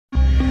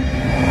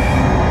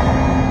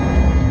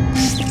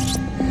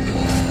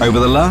Over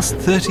the last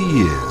 30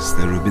 years,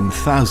 there have been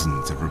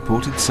thousands of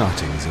reported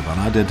sightings of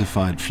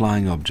unidentified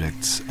flying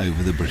objects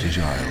over the British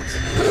Isles.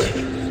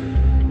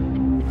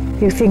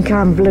 You think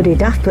I'm bloody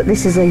daft, but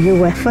this is a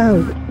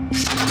UFO.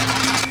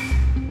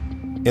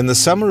 In the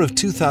summer of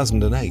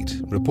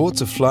 2008,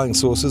 reports of flying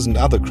saucers and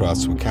other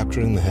crafts were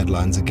capturing the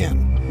headlines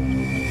again.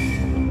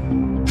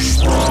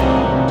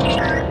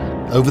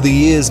 Over the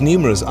years,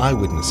 numerous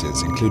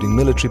eyewitnesses, including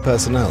military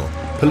personnel,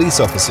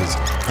 police officers,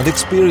 and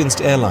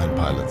experienced airline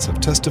pilots have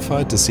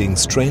testified to seeing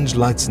strange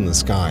lights in the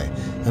sky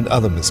and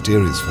other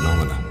mysterious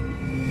phenomena.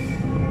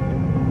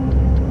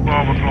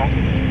 12 o'clock,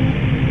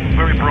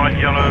 very bright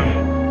yellow.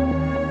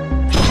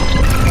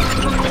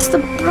 It's the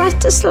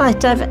brightest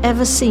light I've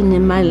ever seen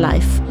in my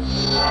life.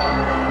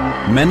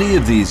 Many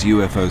of these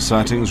UFO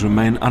sightings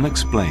remain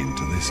unexplained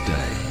to this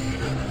day.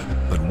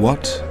 But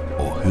what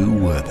or who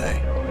were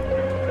they?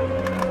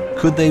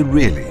 Could they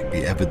really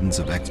be evidence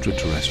of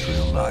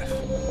extraterrestrial life?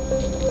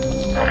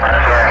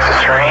 It's a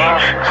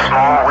strange,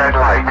 small red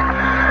light.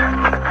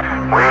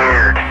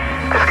 Weird.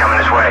 It's coming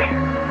this way.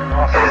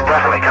 It is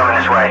definitely coming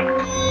this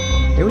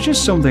way. It was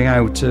just something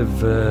out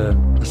of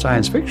a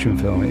science fiction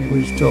film. It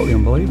was totally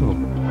unbelievable.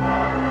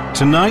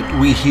 Tonight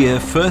we hear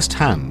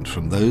firsthand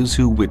from those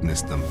who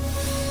witnessed them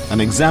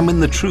and examine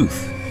the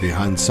truth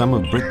behind some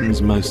of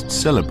Britain's most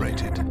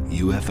celebrated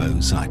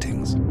UFO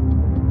sightings.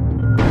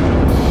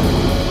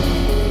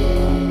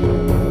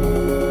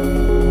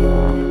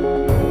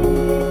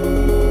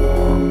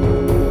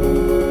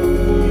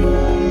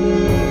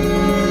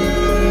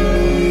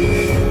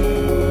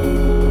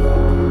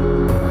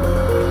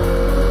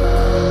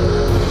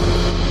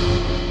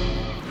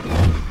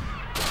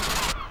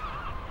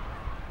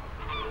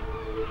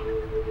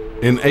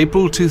 In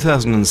April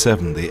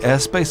 2007, the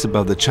airspace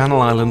above the Channel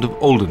Island of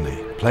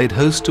Alderney played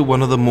host to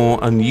one of the more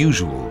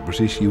unusual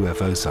British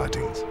UFO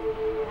sightings.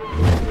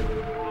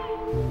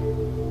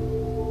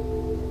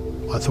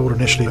 I thought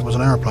initially it was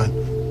an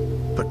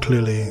aeroplane, but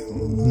clearly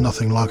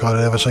nothing like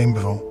I'd ever seen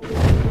before.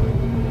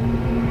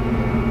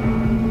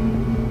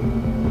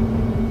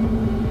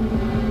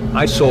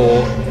 I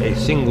saw a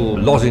single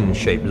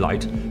lozenge-shaped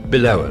light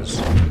below us.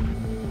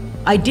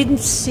 I didn't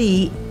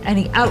see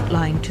any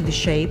outline to the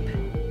shape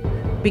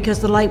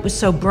because the light was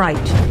so bright.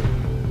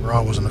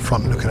 I was in the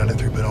front looking at it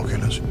through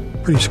binoculars.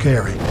 Pretty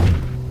scary.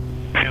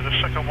 Yeah, the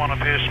second one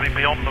appears to be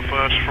beyond the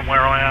first from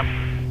where I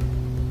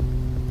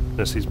am.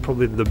 This is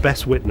probably the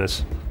best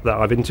witness that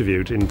I've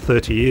interviewed in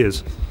 30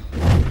 years.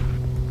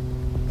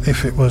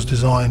 If it was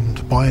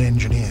designed by an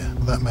engineer,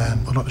 that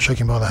man, I'd like to shake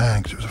him by the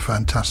hand because it was a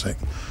fantastic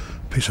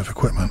piece of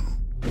equipment.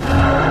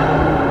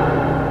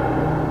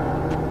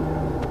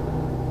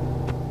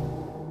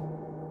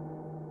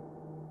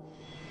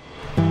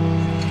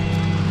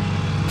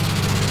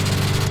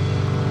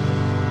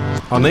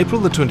 On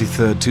April the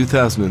 23rd,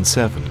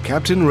 2007,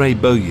 Captain Ray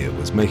Bowyer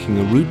was making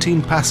a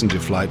routine passenger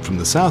flight from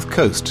the south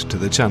coast to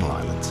the Channel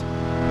Islands.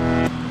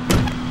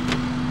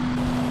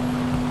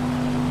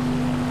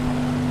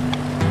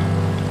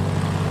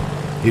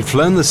 He'd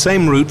flown the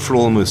same route for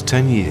almost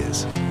 10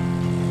 years.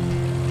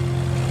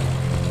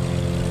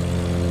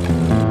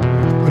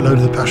 We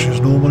loaded the passengers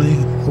normally,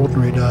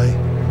 ordinary day,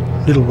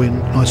 little wind,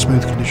 nice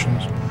smooth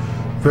conditions,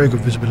 very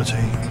good visibility,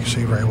 you can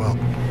see very well.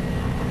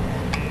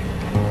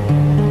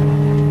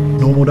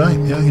 Normal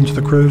day, yeah, into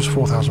the cruise,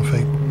 4,000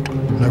 feet,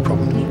 no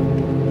problems.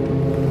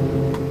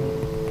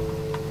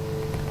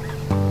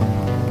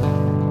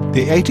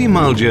 The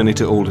 80-mile journey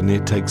to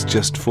Alderney takes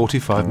just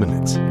 45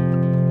 minutes.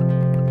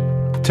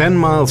 10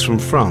 miles from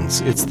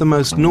France, it's the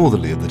most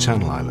northerly of the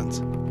Channel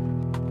Islands.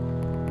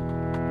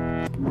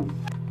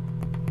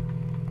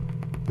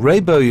 Ray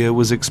Bowyer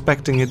was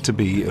expecting it to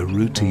be a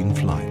routine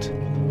flight.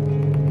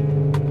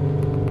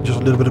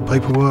 Just a little bit of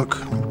paperwork,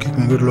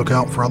 keeping a good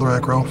lookout for other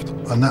aircraft,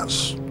 and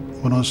that's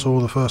when I saw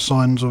the first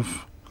signs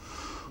of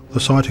the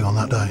sighting on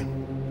that day.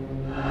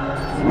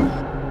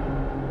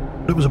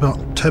 It was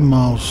about 10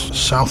 miles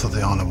south of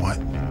the Isle of Wight.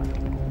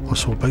 I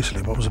saw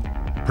basically what was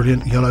a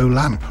brilliant yellow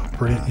lamp,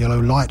 brilliant yellow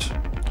light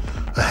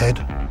ahead.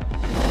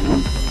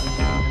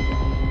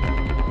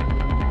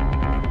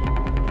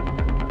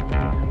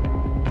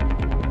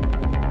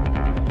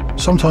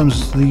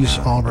 Sometimes these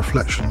are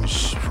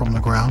reflections from the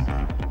ground,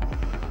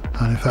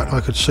 and in fact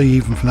I could see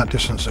even from that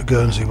distance that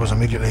Guernsey was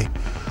immediately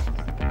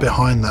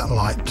behind that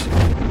light.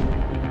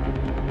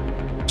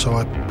 So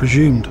I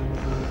presumed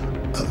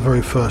at the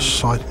very first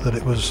sight that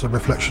it was a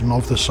reflection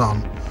of the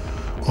sun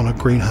on a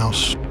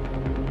greenhouse.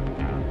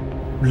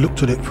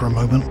 Looked at it for a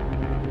moment,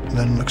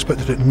 then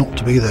expected it not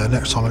to be there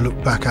next time I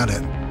looked back at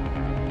it.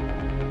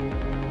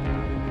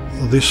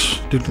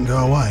 This didn't go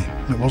away.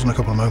 It wasn't a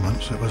couple of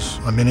moments, it was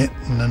a minute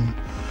and then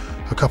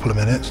a couple of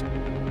minutes.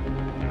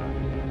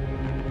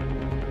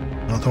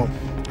 And I thought,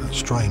 that's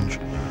strange.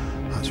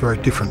 That's very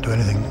different to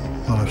anything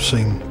that I've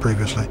seen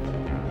previously.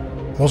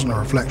 It wasn't a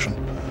reflection,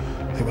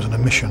 it was an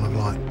emission of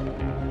light.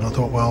 And I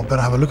thought, well,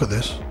 better have a look at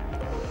this.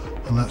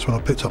 And that's when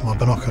I picked up my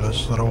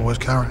binoculars that I always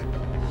carry.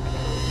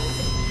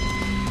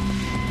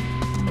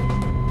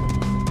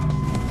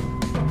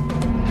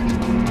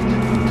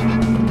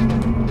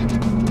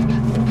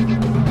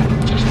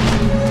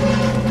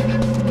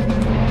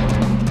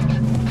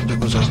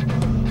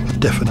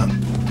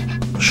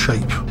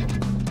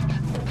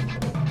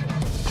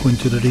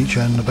 painted at each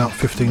end, about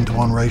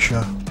 15:1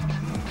 ratio.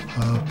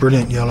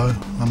 Brilliant yellow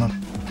and a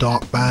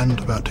dark band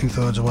about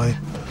 2/3 away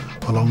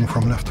along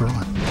from left to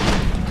right.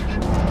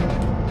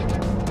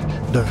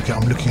 Don't forget,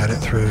 I'm looking at it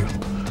through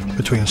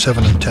between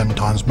 7 and 10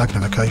 times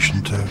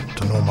magnification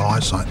to normal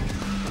eyesight.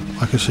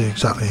 I could see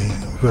exactly,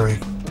 very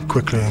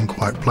quickly and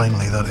quite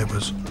plainly, that it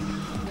was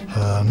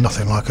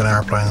nothing like an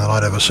aeroplane that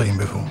I'd ever seen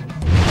before.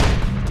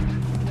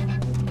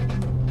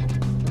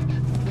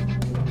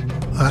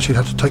 I actually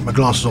had to take my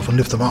glasses off and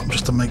lift them up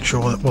just to make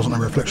sure that it wasn't a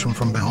reflection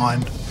from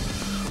behind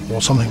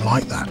or something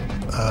like that,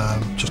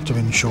 just to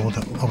ensure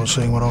that I was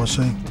seeing what I was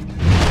seeing.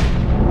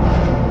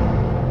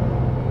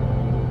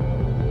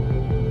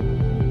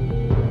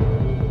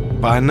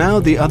 By now,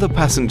 the other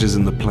passengers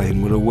in the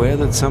plane were aware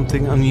that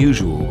something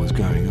unusual was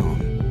going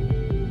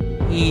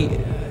on. He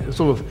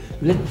sort of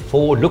leant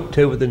forward, looked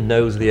over the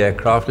nose of the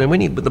aircraft, and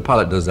when the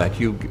pilot does that,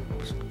 you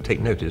take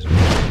notice.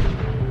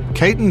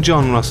 Kate and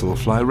John Russell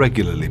fly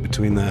regularly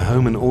between their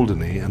home in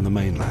Alderney and the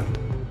mainland.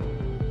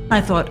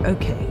 I thought,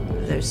 okay,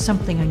 there's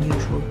something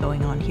unusual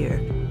going on here.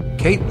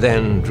 Kate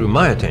then drew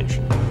my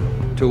attention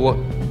to what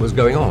was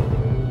going on.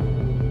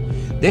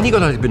 Then he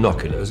got out his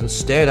binoculars and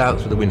stared out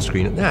through the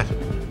windscreen at that.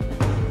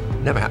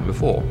 Never happened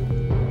before.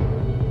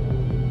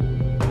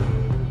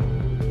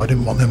 I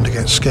didn't want them to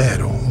get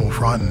scared or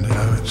frightened. You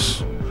know,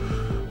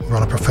 we're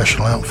on a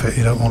professional outfit.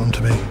 You don't want them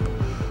to be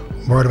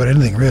worried about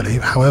anything, really.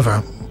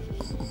 However,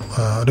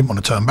 I didn't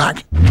want to turn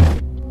back.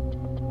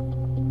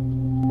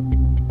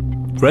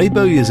 Ray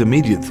Bowyer's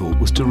immediate thought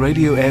was to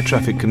radio air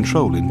traffic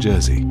control in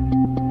Jersey.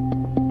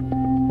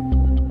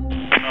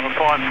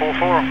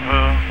 544,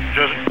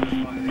 Jersey.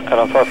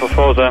 Hello,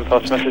 544, zone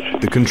pass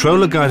message. The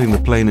controller guiding the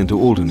plane into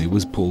Alderney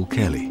was Paul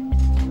Kelly.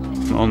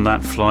 On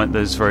that flight,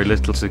 there's very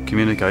little to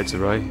communicate to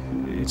Ray.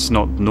 It's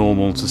not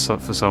normal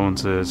for someone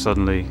to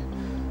suddenly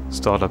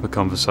start up a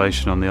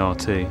conversation on the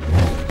RT.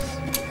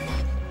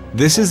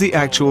 This is the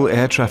actual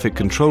air traffic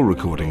control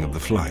recording of the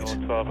flight.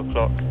 12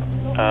 o'clock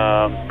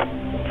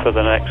for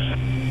the next.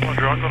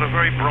 Roger, I've got a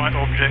very bright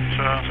object,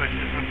 so it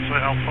doesn't say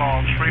how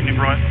far, extremely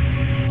bright.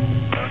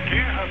 Do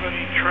you have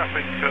any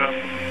traffic, can't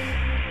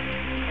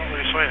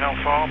really say how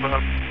far, but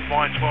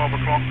by 12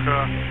 o'clock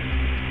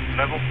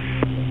level?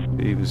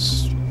 He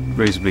was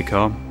reasonably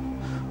calm,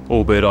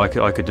 albeit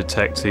I could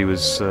detect he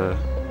was a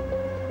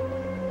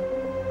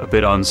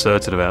bit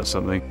uncertain about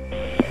something.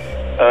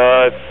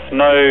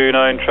 No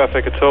known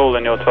traffic at all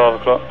in your 12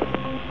 o'clock.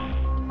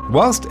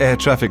 Whilst air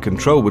traffic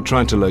control were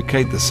trying to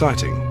locate the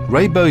sighting,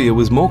 Ray Bowyer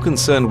was more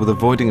concerned with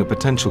avoiding a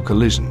potential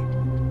collision.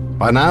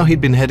 By now he'd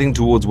been heading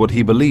towards what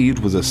he believed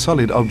was a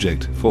solid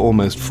object for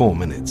almost 4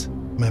 minutes.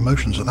 My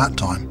emotions at that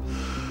time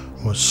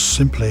was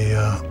simply,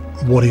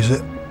 what is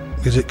it?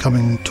 Is it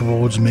coming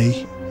towards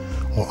me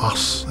or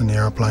us in the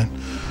aeroplane?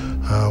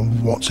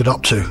 What's it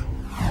up to?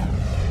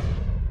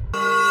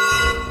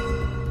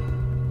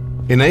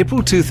 In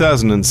April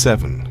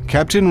 2007,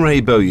 Captain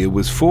Ray Bowyer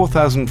was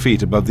 4,000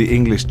 feet above the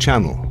English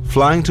Channel,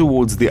 flying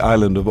towards the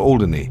island of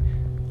Alderney,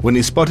 when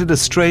he spotted a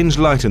strange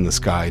light in the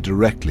sky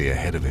directly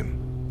ahead of him.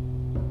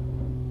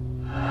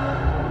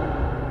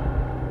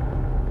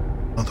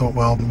 I thought,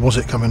 well, was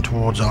it coming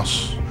towards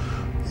us?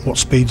 What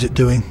speed's it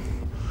doing?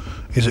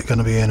 Is it going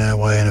to be in our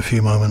way in a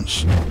few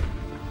moments?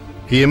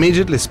 He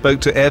immediately spoke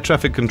to air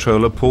traffic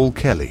controller Paul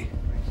Kelly.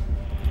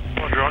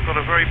 Roger, I've got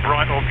a very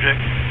bright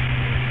object.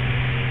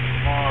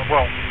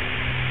 Well, it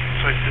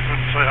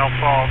wouldn't say how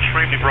far,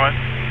 extremely bright,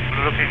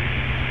 looking,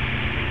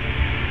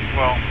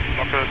 well,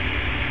 like a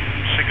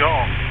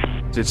cigar.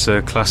 It's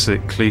a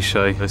classic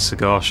cliche, a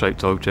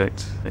cigar-shaped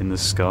object in the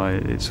sky.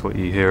 It's what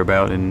you hear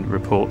about in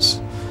reports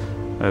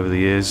over the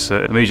years.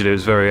 So immediately it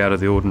was very out of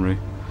the ordinary.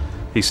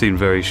 He seemed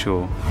very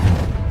sure.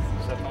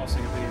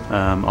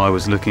 I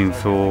was looking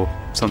for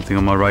something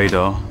on my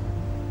radar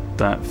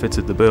that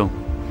fitted the bill.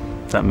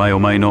 That may or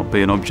may not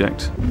be an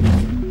object.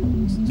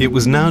 It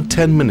was now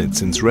 10 minutes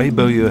since Ray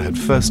Bowyer had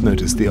first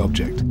noticed the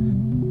object.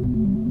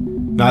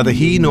 Neither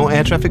he nor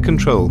air traffic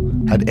control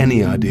had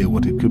any idea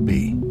what it could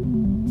be.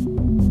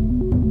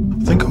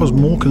 I think I was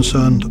more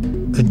concerned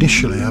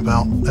initially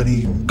about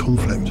any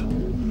conflict.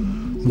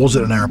 Was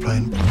it an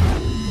aeroplane?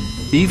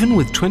 Even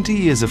with 20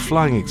 years of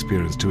flying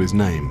experience to his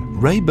name,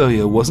 Ray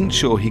Bowyer wasn't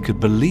sure he could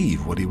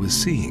believe what he was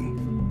seeing.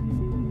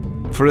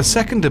 For a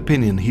second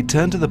opinion, he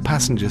turned to the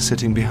passenger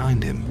sitting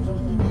behind him.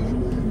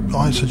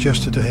 I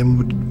suggested to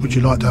him, would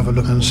you like to have a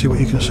look and see what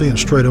you can see? And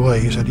straight away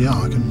he said, yeah,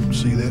 I can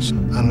see this.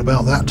 And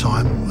about that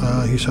time,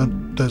 he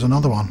said, there's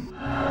another one.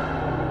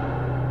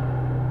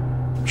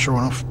 Sure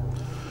enough,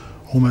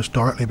 almost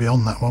directly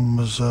beyond that one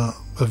was a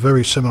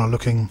very similar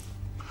looking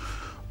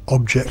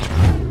object.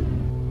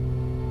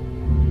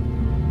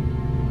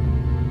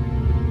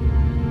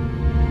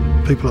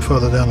 People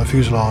further down the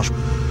fuselage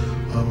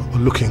were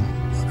looking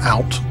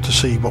out to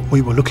see what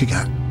we were looking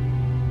at.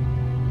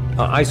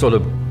 I sort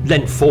of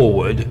leant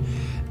forward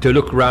to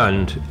look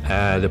round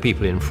the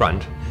people in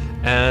front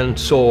and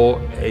saw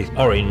an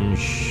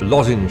orange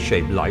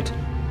lozenge-shaped light.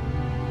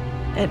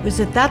 It was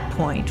at that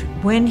point,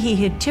 when he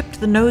had tipped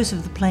the nose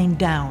of the plane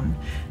down,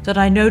 that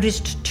I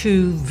noticed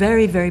two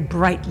very, very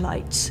bright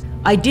lights.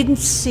 I didn't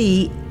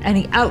see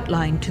any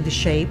outline to the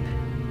shape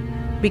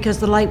because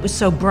the light was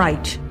so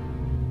bright.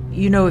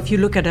 You know, if you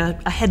look at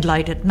a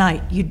headlight at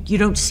night, you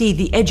don't see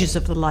the edges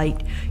of the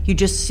light. You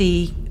just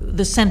see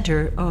the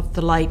center of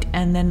the light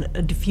and then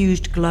a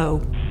diffused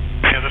glow.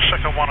 Yeah, the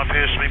second one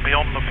appears to be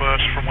beyond the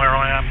first from where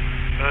I am.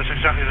 It's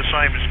exactly the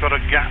same. It's got a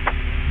gap.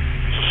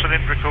 It's a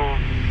cylindrical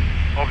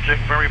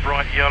object, very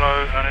bright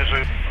yellow, and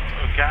there's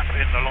a gap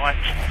in the light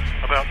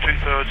about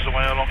 2/3 the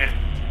way along it.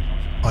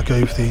 I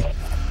gave the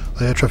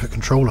air traffic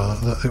controller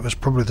that it was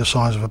probably the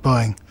size of a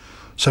Boeing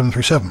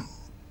 737,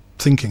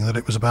 thinking that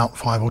it was about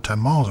 5 or 10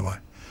 miles away.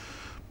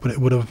 But it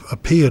would have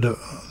appeared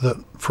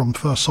that from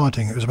first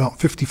sighting it was about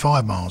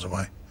 55 miles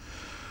away.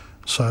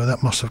 So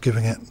that must have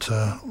given it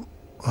a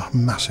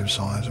massive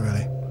size,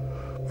 really.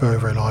 Very,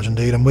 very large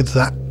indeed. And with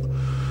that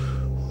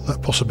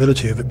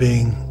possibility of it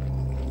being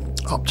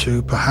up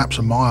to perhaps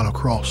a mile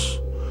across,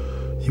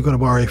 you've got to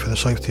worry for the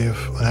safety of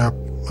an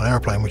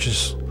aeroplane which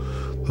is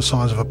the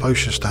size of a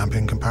postage stamp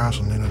in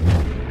comparison, you know.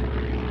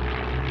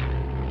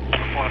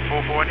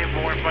 544, any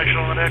more information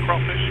on that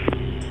aircraft,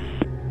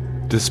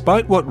 please?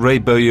 Despite what Ray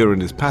Bowyer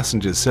and his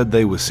passengers said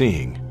they were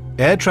seeing,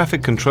 air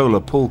traffic controller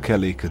Paul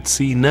Kelly could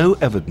see no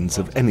evidence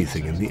of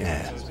anything in the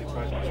air.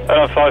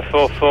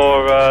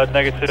 544,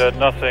 negative,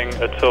 nothing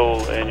at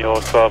all in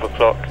your 12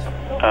 o'clock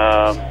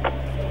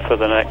for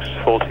the next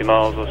 40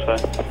 miles or so.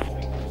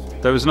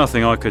 There was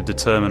nothing I could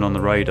determine on the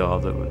radar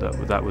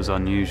that was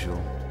unusual.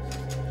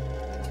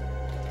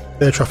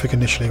 Air traffic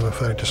initially were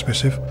fairly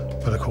dismissive,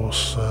 but of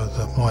course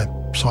my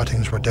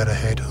sightings were dead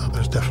ahead.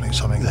 There's definitely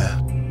something there.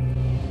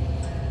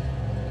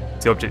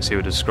 The objects he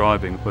was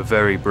describing were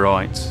very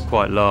bright,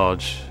 quite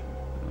large,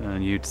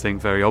 and you'd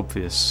think very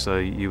obvious, so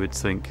you would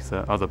think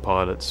that other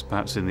pilots,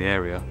 perhaps in the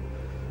area,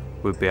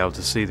 would be able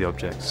to see the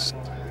objects.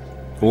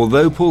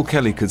 Although Paul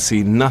Kelly could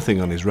see nothing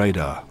on his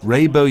radar,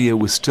 Ray Bowyer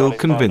was still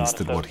convinced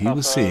that what he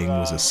was seeing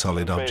was a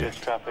solid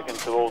object. Traffic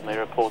into Alderney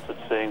reported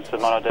seeing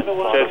some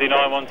unidentified. Jersey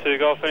 912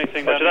 Golf,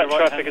 anything down that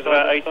traffic is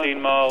about 18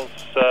 miles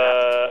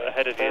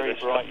ahead of you. Very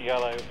bright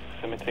yellow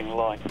emitting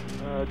light.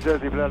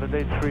 Jersey Blender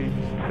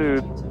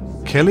 832.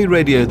 Kelly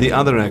radioed the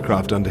other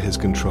aircraft under his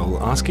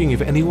control, asking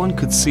if anyone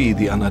could see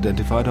the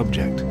unidentified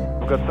object.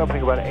 We've got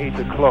something about 8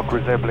 o'clock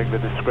resembling the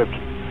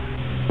description.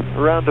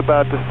 Around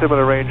about a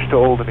similar range to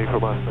Alderney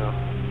from us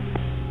now.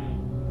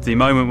 The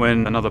moment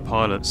when another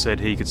pilot said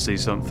he could see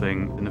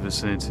something in the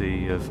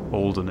vicinity of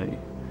Alderney,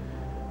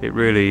 it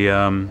really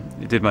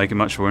it did make it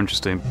much more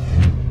interesting.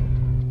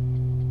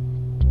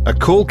 A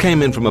call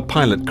came in from a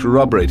pilot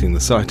corroborating the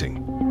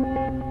sighting.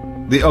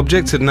 The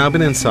objects had now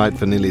been in sight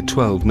for nearly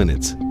 12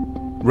 minutes.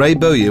 Ray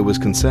Bowyer was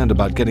concerned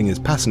about getting his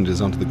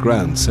passengers onto the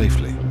ground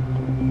safely.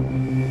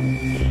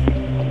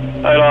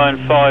 A-line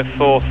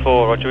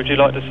 544, Roger, would you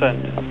like to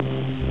send?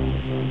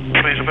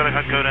 Please, I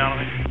better go down on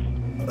it.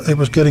 It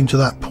was getting to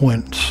that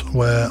point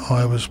where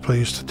I was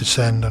pleased to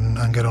descend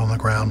and get on the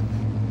ground.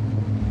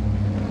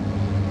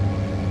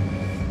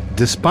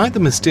 Despite the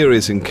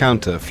mysterious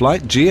encounter,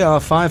 flight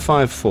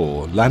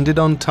GR554 landed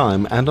on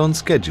time and on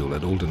schedule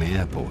at Alderney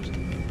Airport.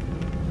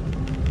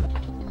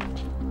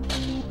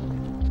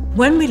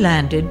 When we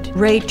landed,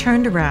 Ray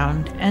turned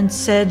around and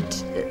said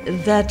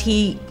that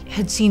he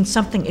had seen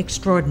something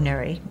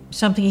extraordinary,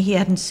 something he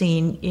hadn't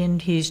seen in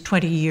his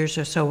 20 years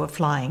or so of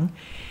flying,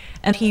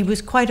 and he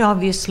was quite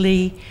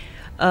obviously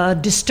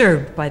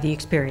disturbed by the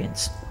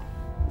experience.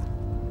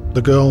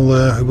 The girl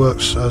there who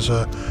works as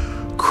a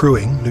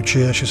crewing,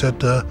 Lucia, she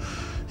said,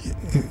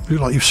 you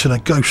look like you've seen a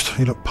ghost,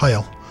 you look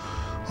pale.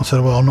 I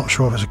said, well, I'm not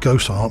sure if it's a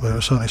ghost or not, but it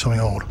was certainly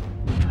something odd.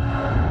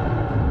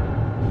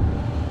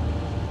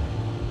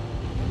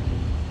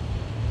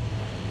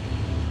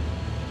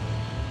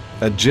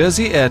 At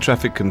Jersey Air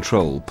Traffic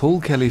Control,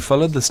 Paul Kelly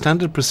followed the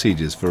standard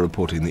procedures for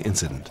reporting the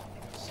incident.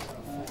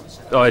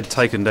 I had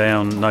taken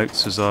down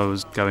notes as I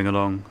was going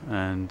along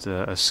and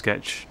a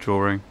sketch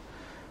drawing,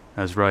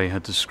 as Ray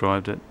had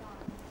described it.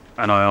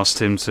 And I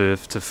asked him to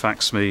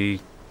fax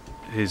me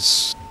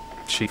his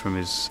sheet from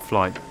his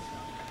flight.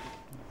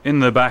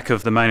 In the back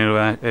of the manual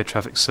air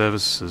traffic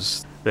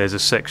services, there's a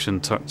section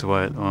tucked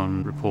away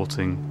on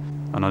reporting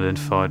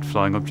unidentified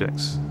flying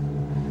objects.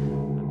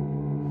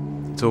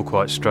 It's all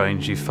quite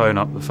strange. You phone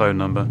up the phone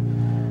number,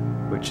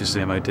 which is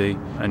the MOD,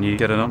 and you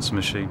get an answer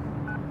machine.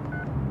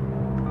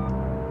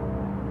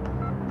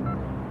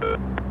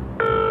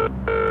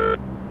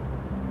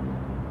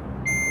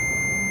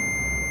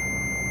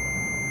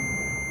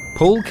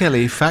 Paul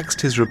Kelly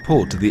faxed his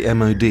report to the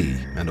MOD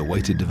and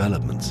awaited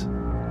developments.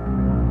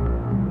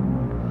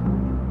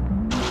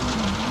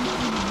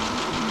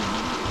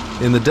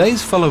 In the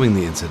days following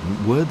the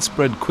incident, word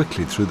spread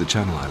quickly through the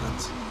Channel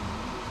Islands.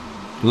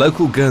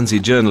 Local Guernsey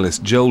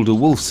journalist Joel de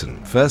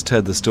Wolfson first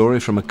heard the story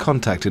from a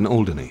contact in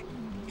Alderney.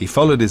 He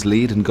followed his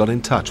lead and got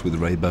in touch with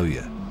Ray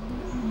Bowyer.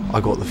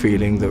 I got the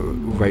feeling that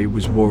Ray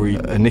was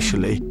worried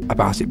initially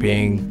about it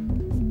being,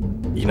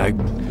 you know,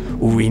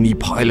 we need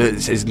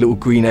pilots, there's little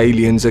green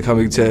aliens are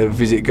coming to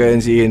visit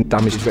Guernsey, and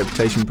damage his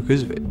reputation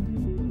because of it.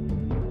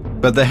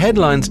 But the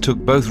headlines took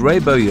both Ray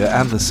Bowyer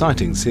and the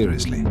sighting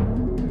seriously.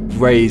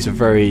 Ray's a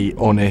very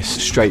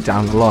honest, straight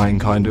down the line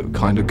kind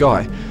of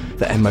guy.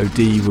 The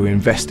MOD were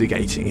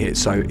investigating it,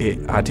 so it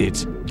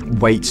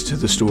added weight to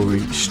the story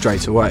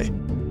straight away.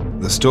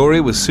 The story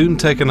was soon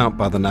taken up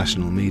by the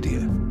national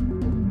media.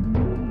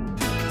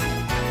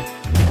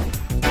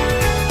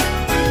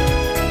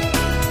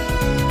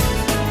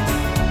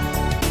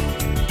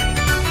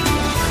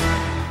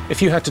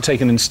 If you had to take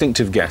an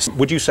instinctive guess,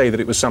 would you say that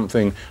it was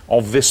something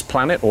of this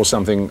planet or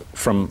something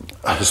from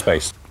outer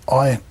space?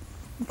 I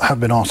have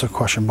been asked a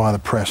question by the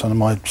press, and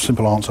my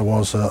simple answer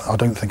was, I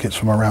don't think it's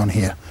from around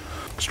here.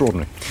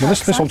 Extraordinary. Well,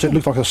 this object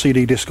looked like a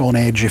CD disc on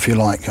edge, if you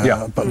like,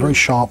 but very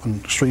sharp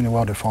and extremely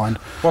well defined.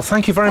 Well,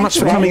 thank you very much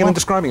for coming in and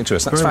describing it to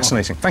us. That's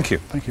fascinating. Thank you.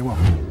 Thank you. Well.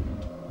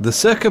 The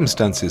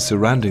circumstances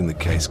surrounding the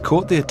case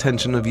caught the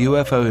attention of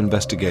UFO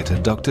investigator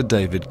Dr.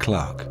 David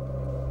Clarke.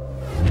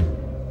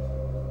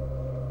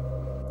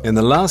 In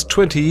the last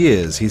 20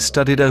 years, he's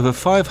studied over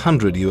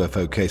 500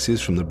 UFO cases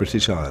from the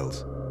British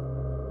Isles.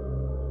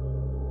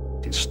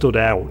 It stood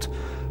out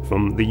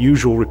from the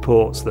usual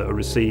reports that are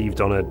received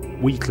on a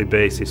weekly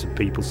basis of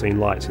people seeing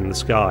lights in the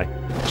sky.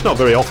 It's not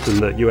very often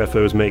that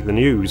UFOs make the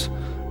news,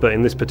 but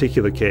in this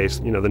particular case,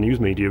 the news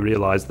media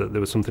realised that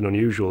there was something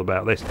unusual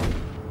about this.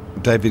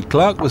 David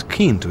Clarke was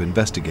keen to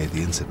investigate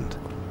the incident.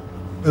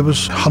 There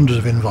was hundreds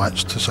of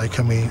invites to say,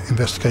 can we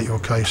investigate your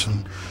case,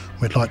 and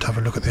we'd like to have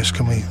a look at this,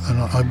 can we?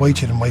 And I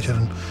waited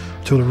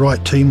until the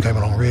right team came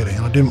along, really,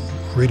 and I didn't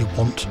really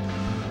want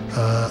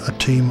a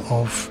team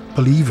of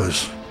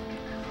believers,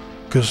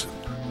 because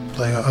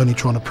they are only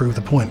trying to prove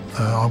the point.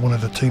 I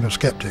wanted a team of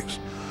skeptics.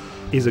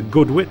 He's a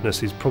good witness.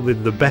 He's probably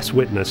the best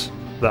witness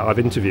that I've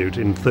interviewed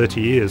in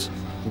 30 years.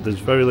 There's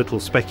very little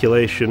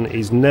speculation.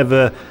 He's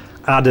never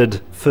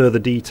added further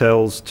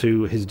details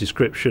to his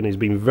description. He's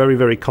been very,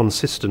 very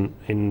consistent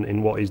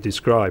in what he's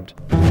described.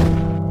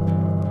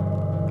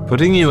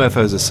 Putting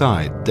UFOs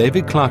aside,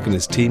 David Clarke and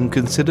his team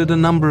considered a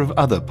number of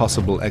other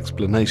possible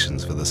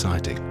explanations for the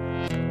sighting.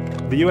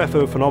 The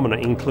UFO phenomena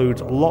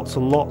includes lots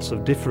and lots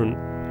of different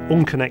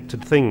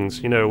unconnected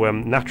things,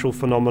 natural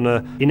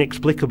phenomena,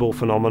 inexplicable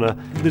phenomena.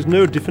 There's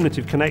no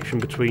definitive connection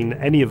between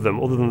any of them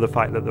other than the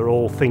fact that they're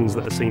all things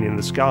that are seen in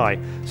the sky.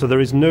 So there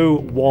is no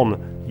one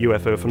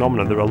UFO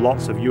phenomena, there are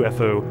lots of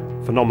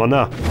UFO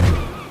phenomena.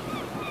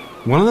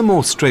 One of the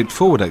more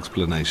straightforward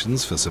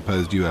explanations for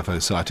supposed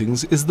UFO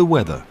sightings is the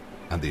weather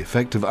and the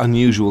effect of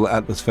unusual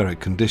atmospheric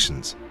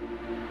conditions.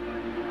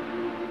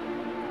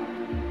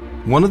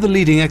 One of the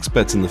leading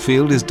experts in the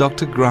field is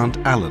Dr. Grant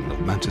Allen of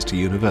Manchester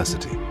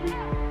University.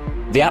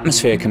 The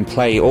atmosphere can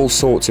play all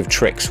sorts of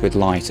tricks with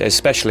light,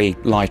 especially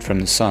light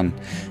from the sun.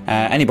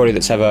 Anybody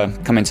that's ever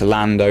come into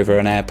land over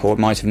an airport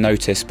might have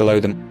noticed below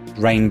them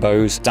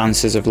rainbows,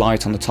 dances of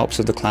light on the tops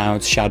of the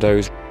clouds,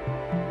 shadows.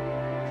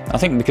 I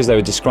think because they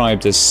were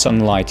described as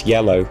sunlight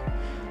yellow,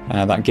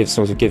 that gives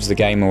the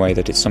game away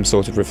that it's some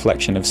sort of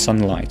reflection of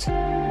sunlight.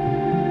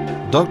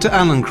 Dr.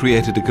 Allen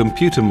created a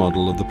computer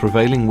model of the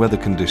prevailing weather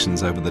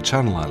conditions over the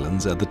Channel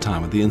Islands at the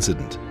time of the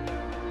incident.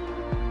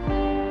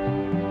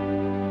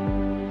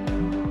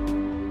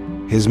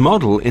 His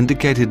model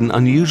indicated an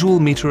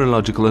unusual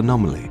meteorological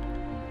anomaly,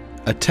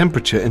 a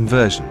temperature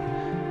inversion,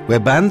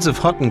 where bands of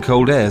hot and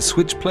cold air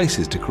switch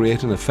places to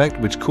create an effect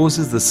which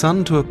causes the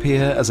sun to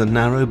appear as a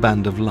narrow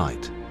band of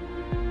light.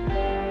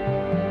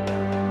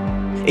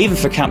 Even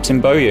for Captain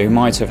Bowyer, who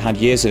might have had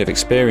years of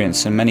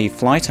experience and many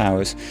flight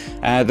hours,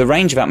 the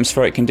range of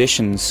atmospheric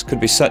conditions could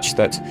be such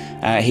that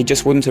he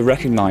just wouldn't have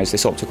recognised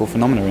this optical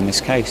phenomena in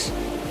this case.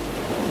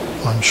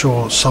 I'm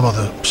sure some of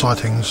the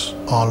sightings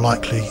are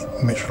likely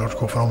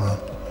meteorological phenomena,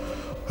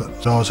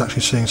 but I was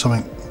actually seeing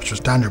something which was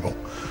tangible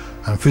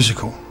and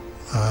physical,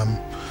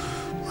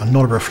 and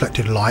not a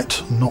reflected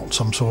light, not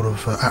some sort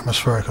of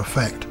atmospheric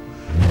effect.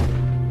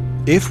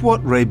 If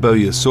what Ray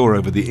Bowyer saw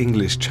over the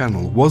English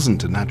Channel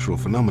wasn't a natural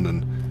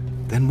phenomenon,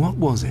 then what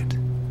was it?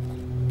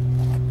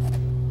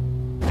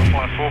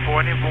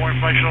 544, any more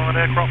information on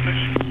an aircraft,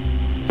 please?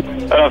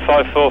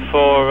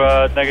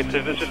 544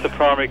 negative. It's just a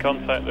primary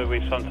contact that we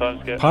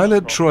sometimes get.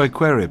 Pilot Troy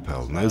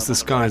Queripel knows the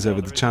skies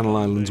over the Channel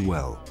Islands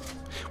well.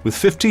 With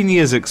 15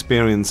 years'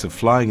 experience of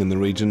flying in the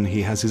region,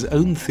 he has his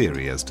own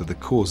theory as to the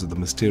cause of the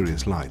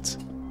mysterious lights.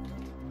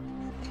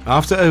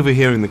 After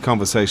overhearing the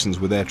conversations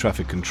with air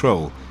traffic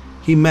control,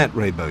 he met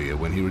Ray Bowyer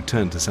when he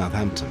returned to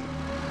Southampton.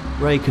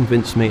 Ray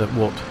convinced me that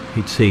what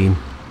he'd seen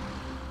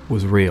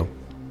was real.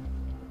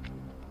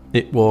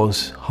 It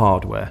was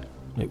hardware.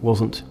 It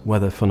wasn't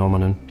weather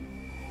phenomenon.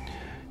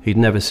 He'd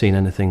never seen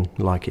anything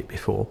like it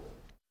before.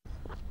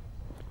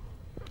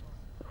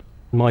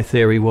 My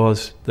theory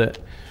was that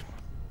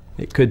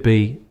it could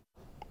be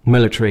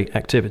military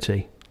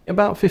activity.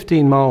 About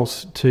 15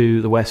 miles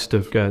to the west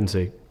of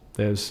Guernsey,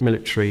 there's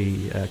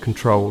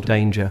military-controlled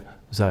danger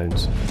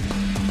zones.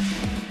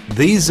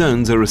 These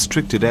zones are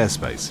restricted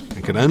airspace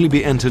and can only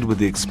be entered with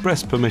the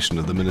express permission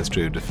of the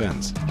Ministry of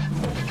Defence.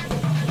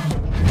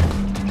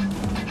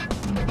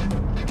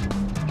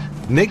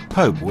 Nick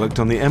Pope worked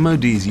on the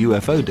MOD's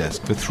UFO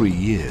desk for 3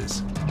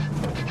 years.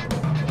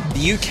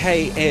 The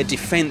UK air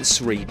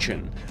defence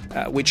region,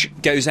 which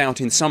goes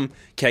out in some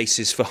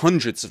cases for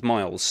hundreds of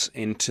miles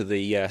into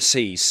the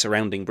seas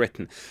surrounding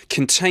Britain,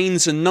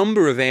 contains a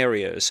number of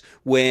areas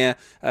where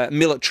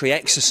military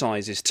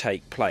exercises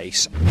take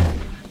place.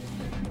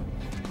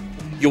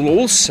 You'll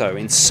also,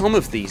 in some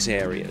of these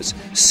areas,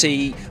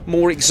 see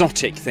more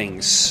exotic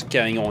things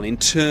going on in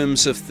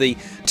terms of the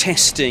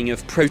testing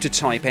of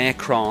prototype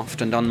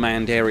aircraft and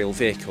unmanned aerial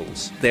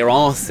vehicles. There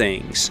are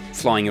things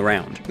flying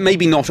around,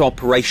 maybe not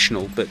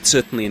operational, but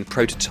certainly in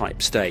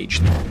prototype stage,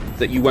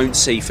 that you won't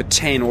see for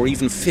 10 or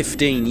even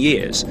 15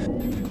 years.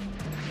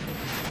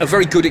 A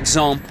very good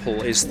example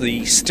is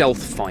the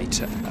stealth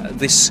fighter.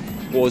 This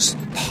was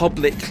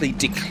publicly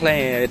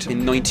declared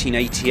in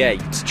 1988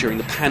 during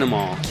the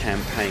Panama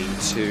campaign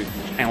to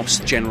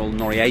oust General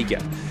Noriega.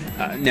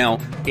 Now,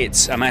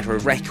 it's a matter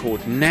of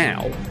record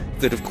now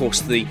that, of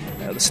course, the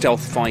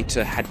stealth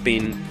fighter had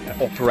been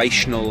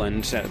operational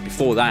and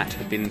before that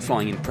had been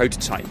flying in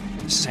prototype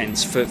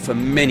sense for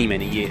many,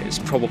 many years,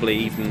 probably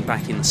even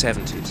back in the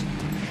 70s.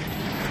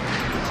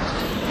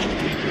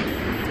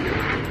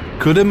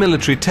 Could a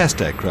military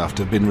test aircraft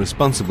have been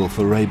responsible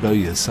for Ray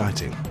Bowyer's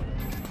sighting?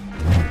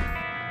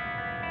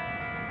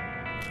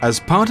 As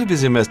part of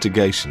his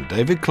investigation,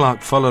 David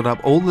Clarke followed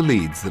up all the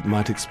leads that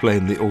might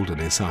explain the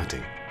Alderney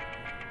sighting.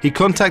 He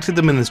contacted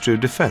the Ministry of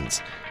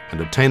Defence and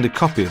obtained a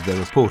copy of their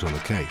report on the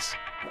case.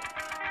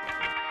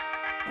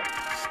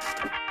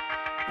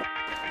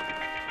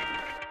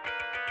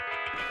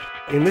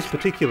 In this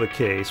particular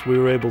case, we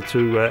were able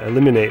to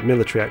eliminate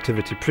military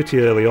activity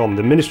pretty early on.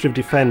 The Ministry of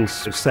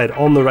Defence said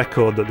on the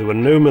record that there were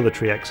no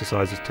military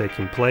exercises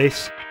taking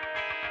place.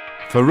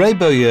 For Ray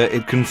Bowyer,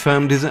 it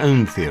confirmed his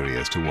own theory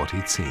as to what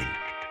he'd seen.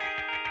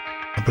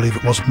 I believe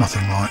it was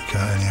nothing like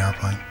any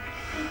aeroplane.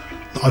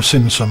 I've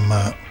seen some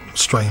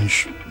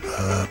strange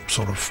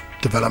sort of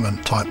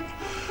development type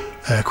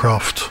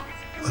aircraft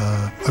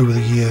over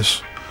the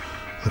years.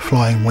 The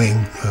Flying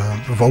Wing,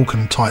 the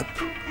Vulcan type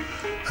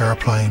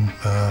aeroplane,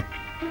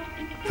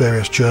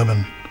 various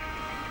German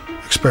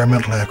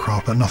experimental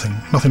aircraft, but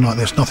nothing like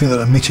this, nothing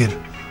that emitted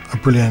a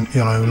brilliant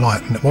yellow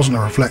light, and it wasn't a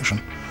reflection,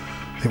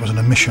 it was an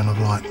emission of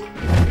light.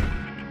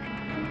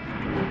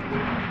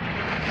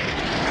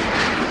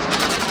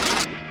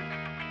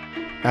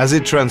 As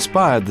it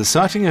transpired, the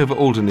sighting over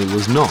Alderney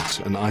was not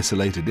an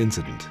isolated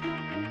incident.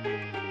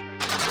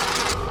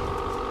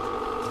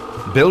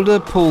 Builder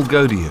Paul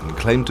Godian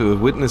claimed to have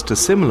witnessed a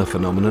similar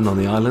phenomenon on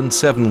the island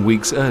 7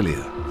 weeks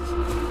earlier.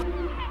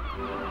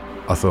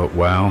 I thought,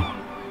 wow,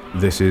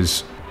 this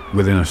is,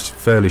 within a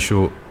fairly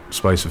short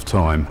space of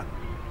time,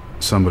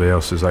 somebody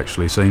else has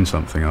actually seen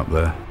something up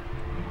there.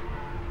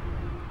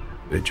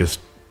 It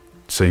just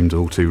seemed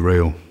all too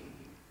real,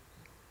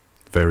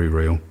 very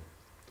real.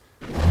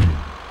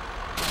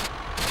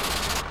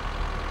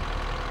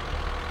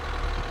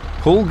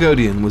 Paul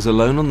Godian was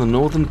alone on the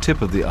northern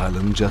tip of the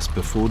island just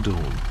before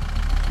dawn.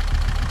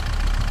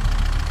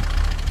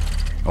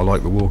 I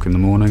like the walk in the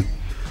morning.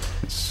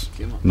 It's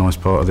a nice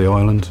part of the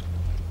island,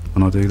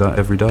 and I do that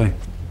every day.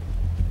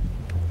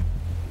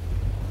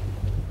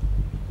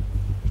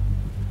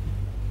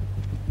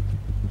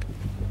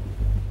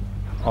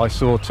 I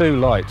saw two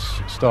lights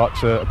start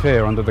to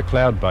appear under the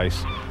cloud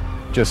base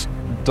just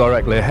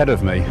directly ahead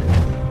of me.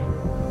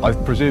 I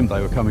presumed they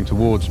were coming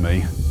towards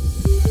me.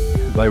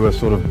 They were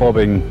sort of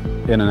bobbing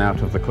in and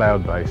out of the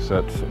cloud base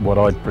at what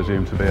I'd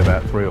presume to be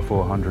about 300 or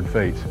 400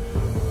 feet.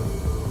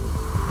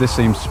 This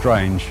seems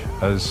strange,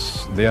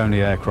 as the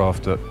only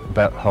aircraft at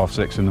about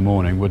 6:30 in the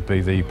morning would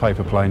be the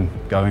paper plane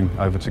going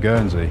over to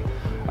Guernsey,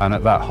 and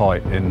at that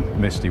height in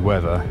misty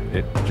weather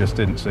it just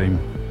didn't seem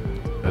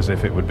as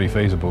if it would be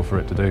feasible for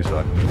it to do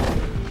so.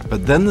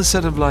 But then the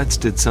set of lights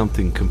did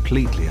something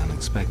completely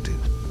unexpected.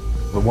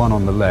 The one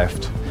on the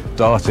left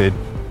darted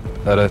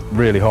at a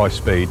really high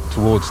speed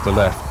towards the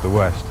left, the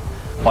west.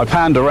 I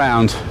panned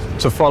around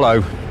to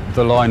follow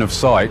the line of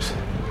sight,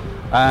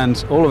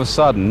 and all of a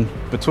sudden,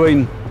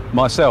 between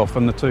myself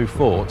and the two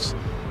forts,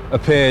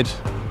 appeared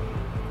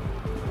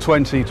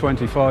 20,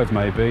 25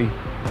 maybe,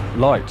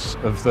 lights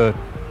of the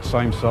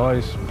same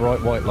size,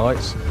 bright white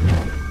lights,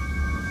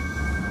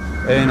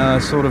 in a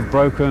sort of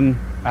broken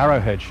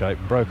arrowhead shape,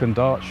 broken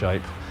dart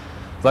shape.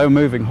 They were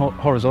moving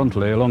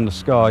horizontally along the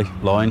sky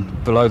line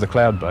below the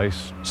cloud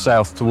base,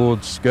 south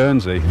towards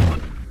Guernsey.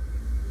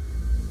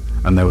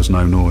 And there was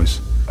no noise,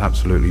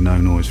 absolutely no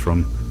noise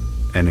from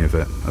any of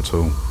it at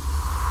all.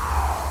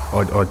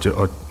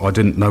 I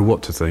didn't know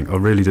what to think. I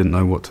really didn't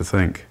know what to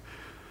think.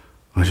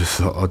 I just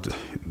thought,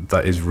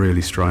 that is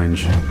really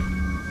strange.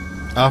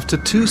 After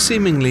two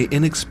seemingly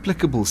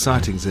inexplicable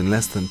sightings in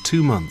less than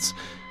 2 months,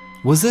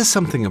 was there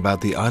something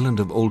about the island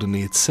of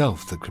Alderney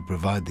itself that could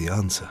provide the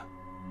answer?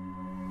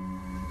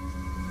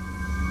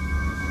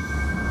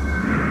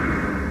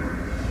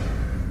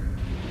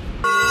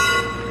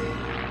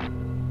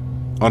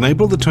 On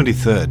April the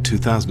 23rd,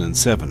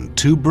 2007,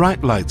 two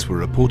bright lights were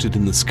reported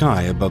in the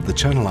sky above the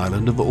Channel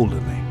Island of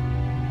Alderney.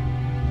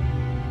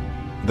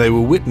 They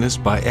were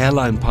witnessed by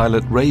airline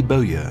pilot Ray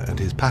Bowyer and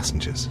his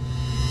passengers.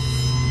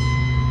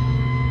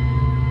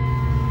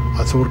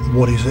 I thought,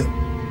 what is it?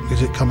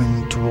 Is it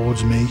coming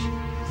towards me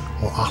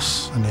or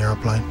us in the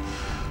aeroplane?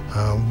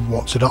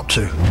 What's it up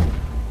to?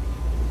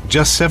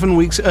 Just 7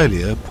 weeks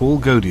earlier, Paul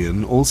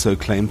Godian also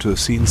claimed to have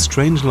seen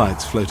strange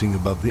lights floating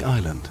above the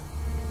island.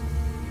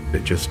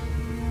 It just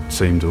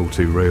seemed all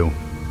too real.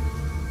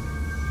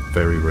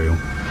 Very real.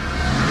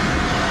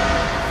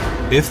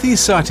 If these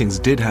sightings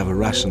did have a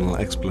rational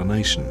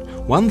explanation,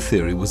 one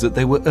theory was that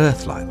they were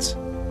Earth lights.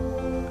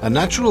 A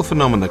natural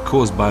phenomena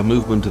caused by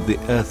movement of the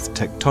Earth's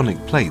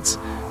tectonic plates,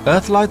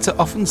 Earth lights are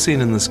often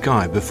seen in the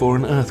sky before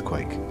an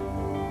earthquake.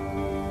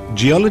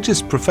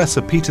 Geologist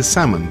Professor Peter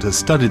Salmond has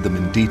studied them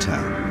in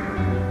detail.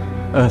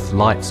 Earth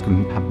lights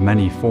can have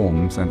many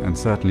forms, and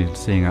certainly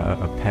seeing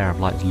a pair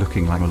of lights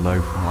looking like a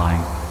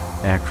low-flying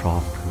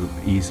aircraft could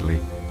easily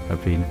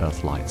have been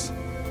Earth lights.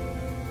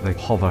 They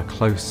hover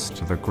close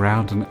to the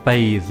ground and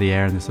bathe the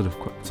air in this sort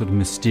of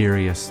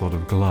mysterious sort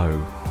of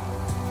glow.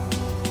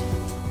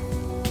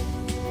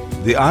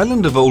 The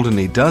island of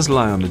Alderney does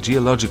lie on a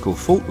geological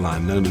fault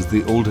line known as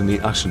the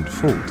Alderney-Ushant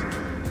Fault.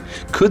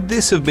 Could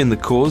this have been the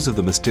cause of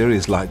the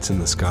mysterious lights in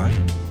the sky?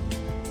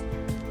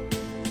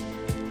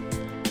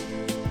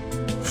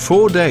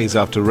 4 days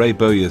after Ray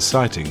Bowyer's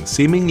sighting,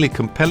 seemingly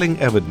compelling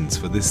evidence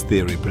for this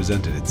theory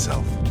presented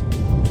itself.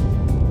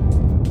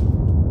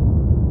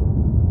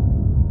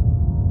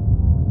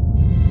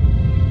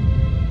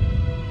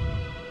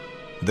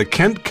 The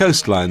Kent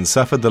coastline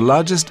suffered the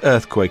largest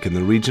earthquake in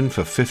the region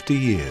for 50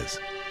 years.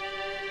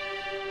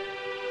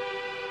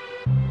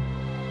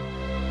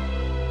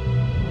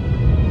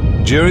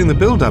 During the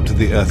build-up to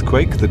the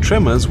earthquake, the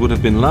tremors would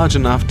have been large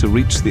enough to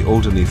reach the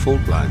Alderney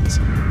fault lines,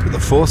 with a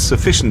force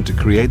sufficient to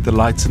create the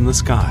lights in the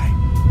sky.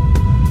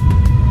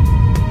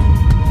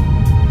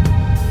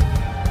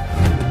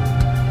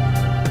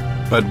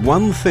 But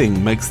one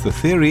thing makes the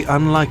theory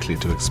unlikely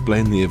to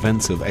explain the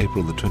events of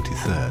April the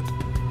 23rd.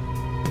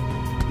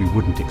 We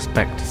wouldn't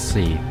expect to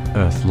see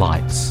Earth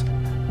lights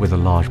with a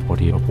large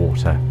body of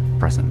water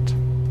present.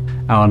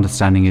 Our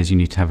understanding is you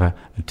need to have a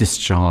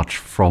discharge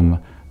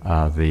from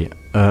the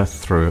Earth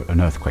through an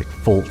earthquake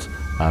fault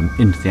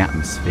into the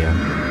atmosphere.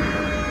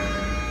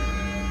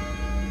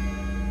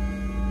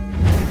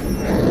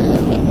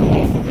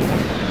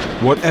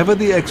 Whatever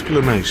the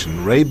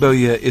explanation, Ray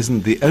Bowyer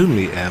isn't the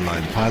only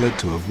airline pilot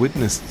to have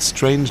witnessed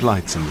strange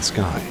lights in the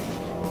sky.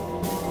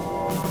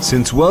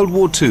 Since World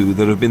War II,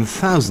 there have been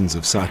thousands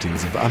of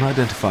sightings of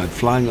unidentified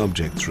flying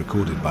objects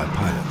recorded by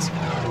pilots.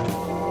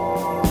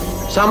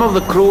 Some of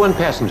the crew and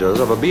passengers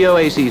of a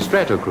BOAC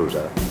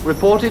Stratocruiser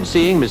reported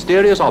seeing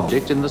mysterious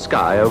objects in the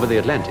sky over the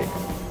Atlantic.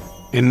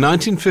 In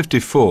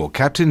 1954,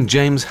 Captain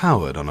James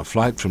Howard, on a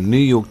flight from New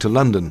York to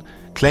London,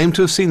 claimed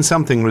to have seen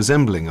something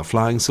resembling a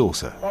flying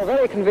saucer. Well,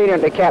 very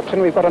conveniently,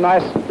 Captain, we've got a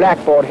nice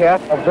blackboard here.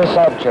 This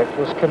object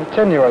was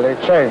continually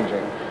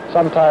changing.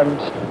 Sometimes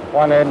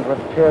one end would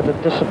appear to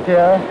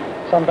disappear.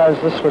 Sometimes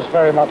this was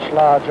very much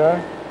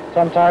larger.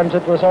 Sometimes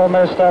it was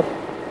almost a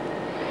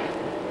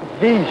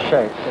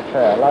V-shaped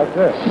affair, like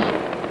this.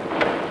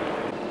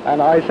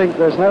 And I think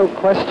there's no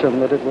question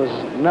that it was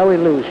no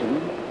illusion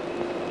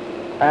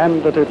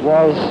and that it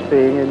was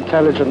being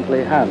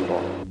intelligently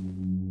handled.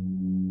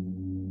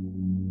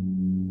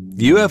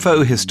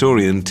 UFO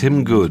historian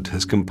Tim Good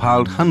has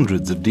compiled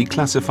hundreds of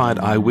declassified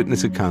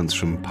eyewitness accounts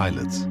from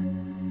pilots.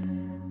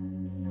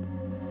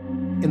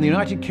 In the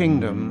United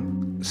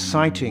Kingdom,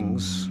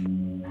 sightings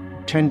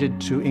tended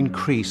to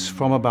increase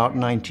from about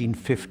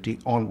 1950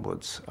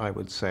 onwards, I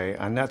would say,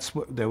 and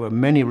there were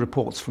many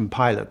reports from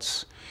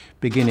pilots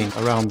beginning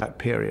around that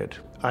period.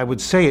 I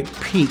would say it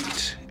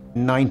peaked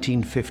in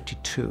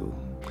 1952,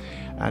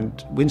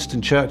 and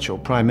Winston Churchill,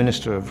 Prime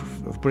Minister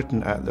of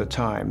Britain at the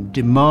time,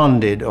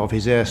 demanded of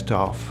his air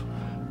staff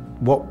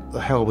what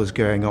the hell was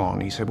going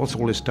on. He said, what's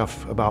all this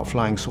stuff about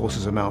flying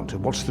saucers amount to?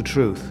 What's the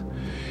truth?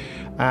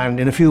 And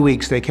in a few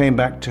weeks they came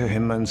back to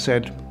him and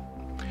said,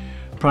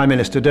 Prime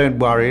Minister, don't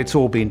worry, it's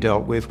all been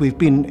dealt with. We've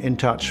been in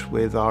touch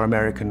with our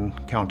American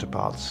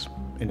counterparts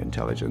in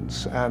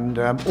intelligence, and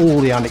all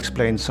the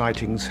unexplained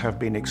sightings have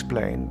been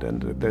explained,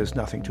 and there's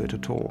nothing to it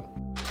at all.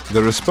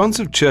 The response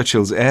of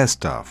Churchill's air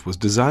staff was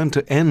designed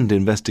to end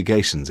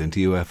investigations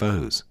into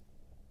UFOs.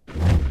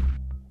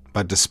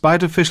 But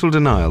despite official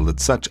denial that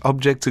such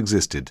objects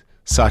existed,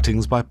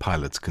 sightings by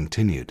pilots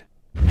continued.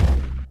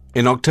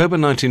 In October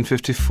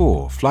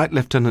 1954, Flight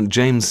Lieutenant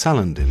James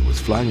Salandin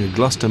was flying a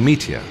Gloucester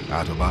Meteor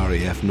out of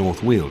RAF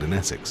North Weald in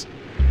Essex.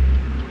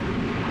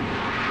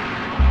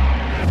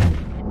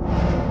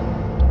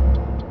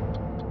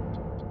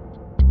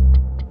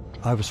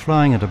 I was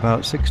flying at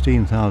about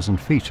 16,000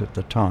 feet at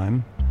the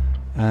time,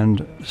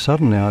 and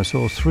suddenly I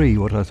saw three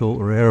what I thought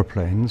were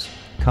aeroplanes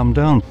come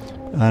down.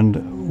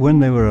 And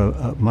when they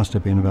were, must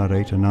have been about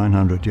 800 or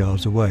 900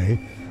 yards away,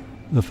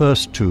 the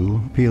first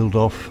two peeled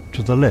off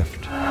to the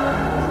left.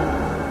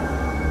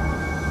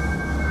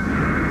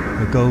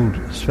 A gold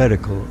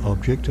spherical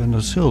object and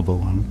a silver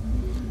one,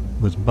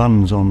 with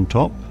buns on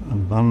top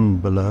and bun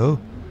below,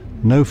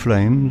 No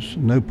flames,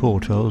 no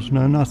portholes,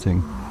 no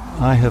nothing.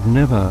 I have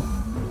never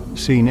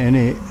seen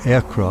any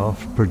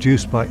aircraft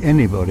produced by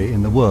anybody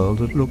in the world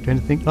that looked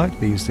anything like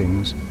these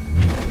things.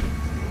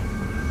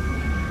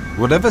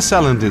 Whatever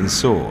Salandin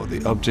saw,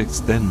 the objects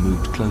then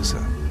moved closer.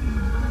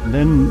 And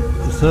then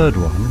the third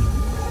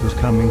one was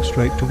coming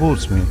straight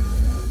towards me.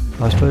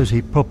 I suppose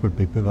he'd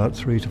probably be about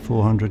 300 to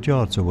 400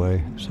 yards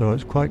away, so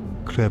it's quite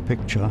a clear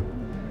picture.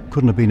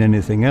 Couldn't have been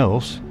anything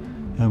else.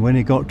 And when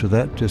he got to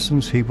that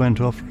distance, he went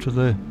off to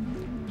the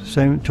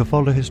same to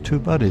follow his two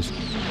buddies.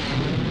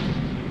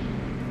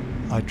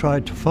 I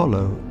tried to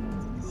follow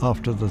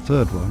after the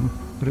third one,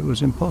 but it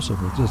was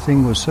impossible. The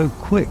thing was so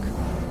quick.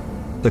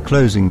 The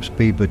closing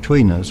speed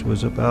between us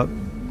was about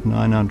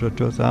 900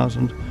 to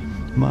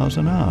 1,000 miles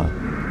an hour.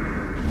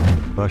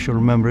 I shall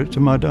remember it to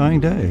my dying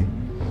day.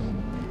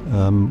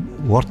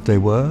 What they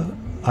were,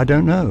 I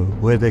don't know.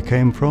 Where they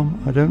came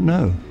from, I don't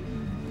know.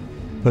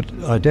 But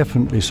I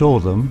definitely saw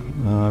them.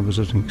 I was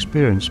an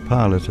experienced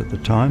pilot at the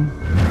time.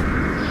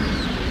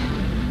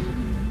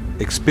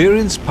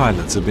 Experienced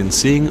pilots have been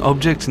seeing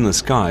objects in the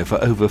sky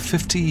for over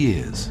 50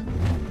 years.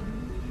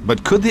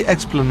 But could the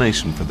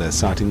explanation for their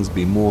sightings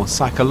be more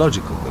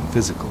psychological than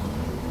physical?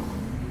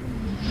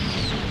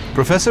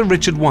 Professor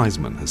Richard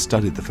Wiseman has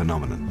studied the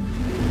phenomenon.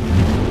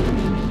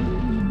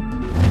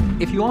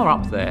 If you are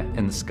up there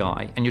in the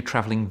sky and you're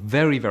travelling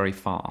very, very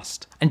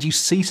fast and you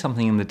see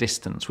something in the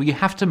distance, well, you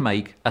have to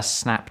make a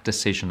snap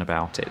decision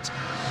about it.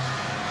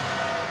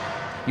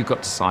 You've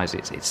got to size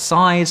its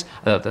size,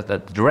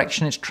 the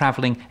direction it's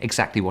travelling,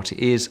 exactly what it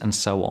is, and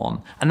so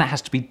on. And that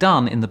has to be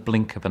done in the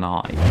blink of an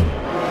eye.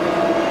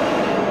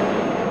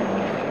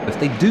 If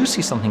they do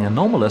see something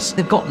anomalous,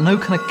 they've got no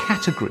kind of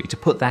category to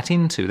put that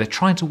into. They're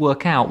trying to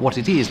work out what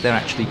it is they're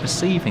actually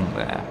perceiving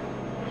there.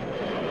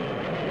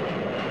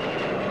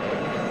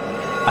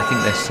 I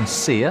think they're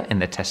sincere in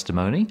their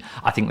testimony.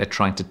 I think they're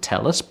trying to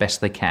tell us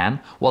best they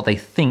can what they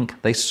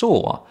think they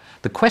saw.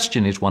 The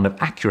question is one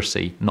of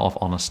accuracy, not of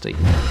honesty.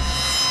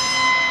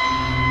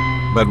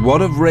 But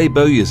what of Ray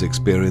Bowyer's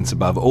experience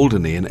above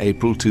Alderney in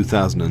April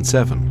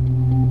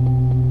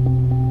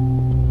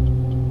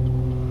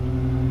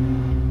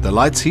 2007? The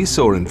lights he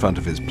saw in front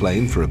of his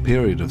plane for a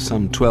period of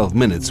some 12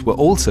 minutes were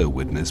also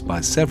witnessed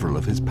by several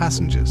of his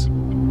passengers.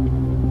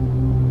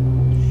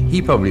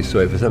 He probably saw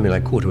it for something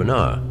like a quarter of an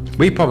hour.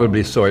 We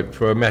probably saw it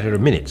for a matter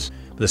of minutes.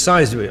 The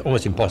size of it,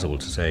 almost impossible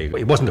to say.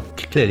 It wasn't a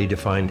clearly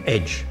defined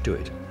edge to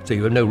it. So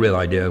you have no real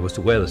idea as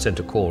to where the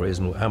centre core is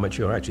and how much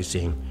you're actually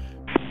seeing.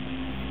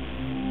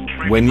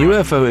 When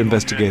UFO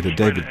investigator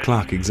David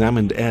Clark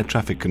examined air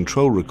traffic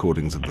control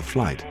recordings of the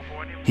flight,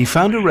 he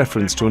found a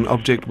reference to an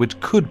object which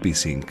could be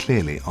seen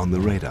clearly on the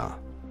radar.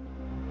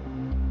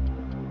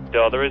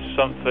 Yeah, there is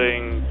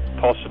something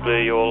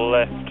possibly your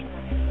left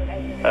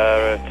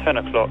at 10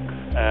 o'clock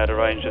at a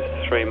range of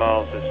 3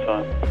 miles this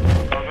time.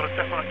 I've got a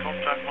definite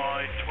contact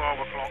by 12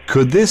 o'clock.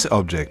 Could this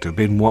object have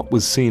been what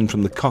was seen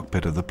from the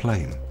cockpit of the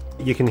plane?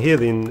 You can hear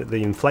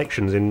the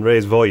inflections in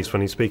Ray's voice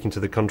when he's speaking to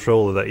the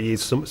controller that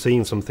he's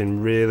seeing something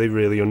really,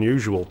 really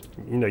unusual.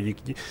 You know,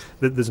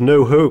 there's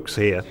no hoax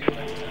here.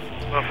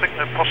 I think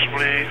they're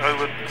possibly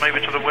over,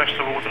 maybe to the west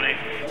of Alderney.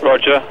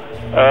 Roger.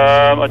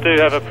 I do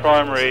have a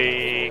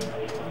primary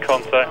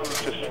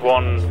contact, just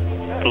one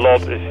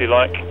blob, if you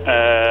like,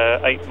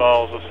 8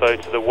 miles or so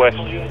to the west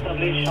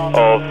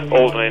of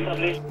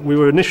Alderney. We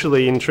were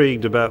initially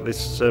intrigued about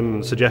this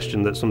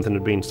suggestion that something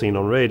had been seen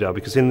on radar,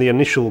 because in the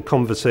initial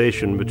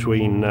conversation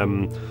between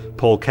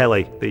Paul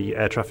Kelly, the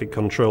air traffic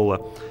controller,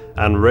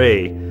 and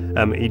Ray,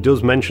 he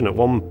does mention at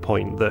one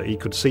point that he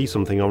could see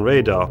something on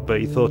radar, but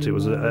he thought it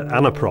was an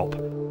anaprop.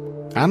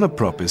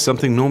 Anaprop is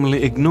something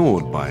normally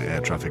ignored by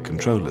air traffic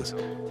controllers.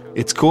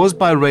 It's caused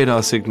by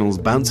radar signals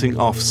bouncing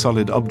off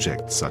solid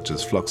objects such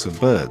as flocks of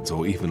birds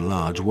or even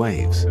large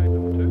waves.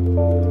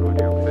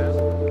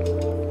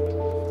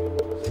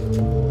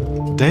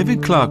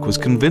 David Clark was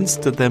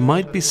convinced that there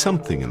might be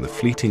something in the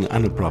fleeting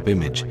anaprop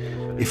image,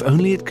 if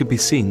only it could be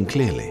seen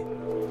clearly.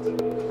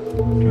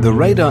 The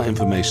radar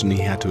information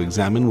he had to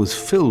examine was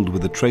filled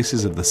with the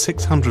traces of the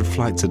 600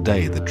 flights a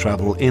day that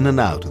travel in and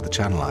out of the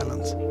Channel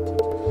Islands.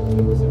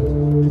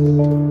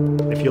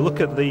 If you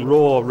look at the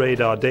raw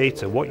radar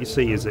data, what you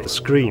see is a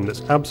screen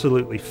that's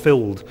absolutely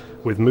filled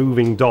with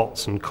moving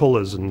dots and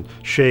colours and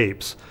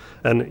shapes.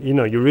 And, you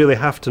know, you really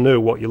have to know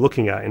what you're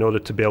looking at in order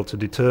to be able to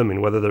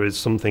determine whether there is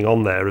something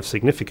on there of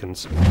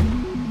significance.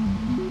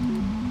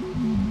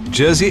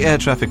 Jersey Air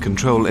Traffic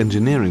Control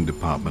Engineering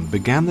Department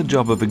began the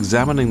job of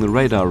examining the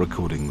radar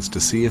recordings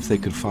to see if they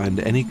could find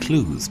any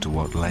clues to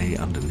what lay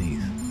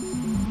underneath.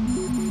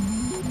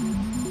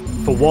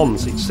 For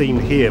once, it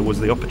seemed here was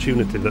the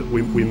opportunity that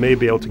we may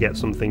be able to get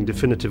something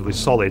definitively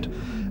solid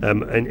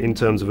in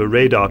terms of a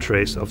radar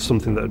trace of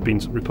something that had been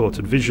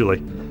reported visually.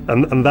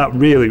 And that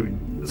really,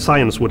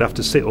 science would have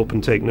to sit up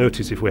and take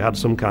notice if we had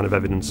some kind of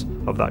evidence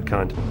of that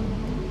kind.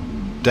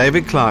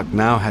 David Clark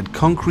now had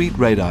concrete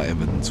radar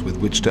evidence with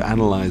which to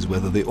analyse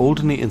whether the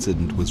Alderney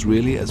incident was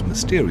really as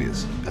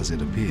mysterious as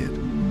it appeared.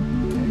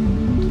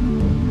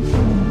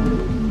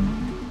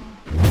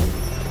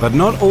 But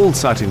not all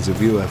sightings of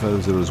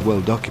UFOs are as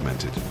well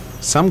documented.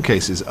 Some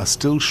cases are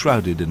still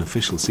shrouded in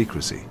official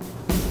secrecy.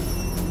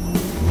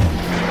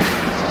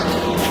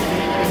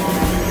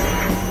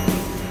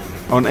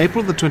 On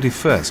April the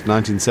 21st,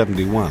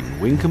 1971,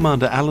 Wing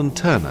Commander Alan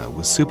Turner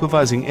was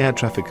supervising air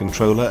traffic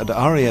controller at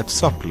RAF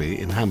Sopley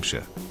in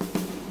Hampshire.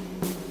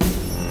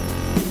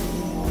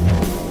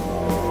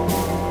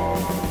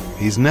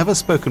 He's never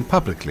spoken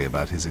publicly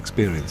about his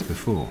experience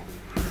before.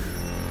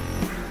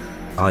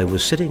 I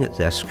was sitting at the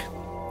desk,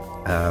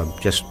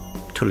 just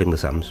twiddling the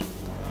thumbs.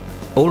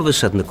 All of a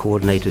sudden the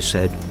coordinator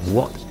said,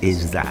 "What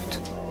is that?"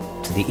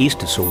 To the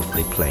east of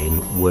Salisbury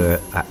Plain were,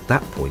 at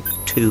that point,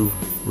 2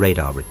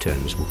 radar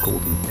returns.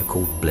 They're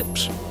called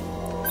blips.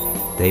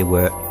 They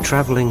were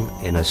travelling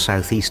in a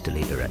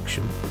southeasterly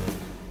direction,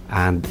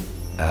 and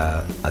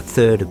a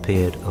third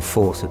appeared, a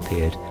fourth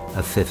appeared,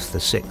 a fifth, a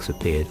sixth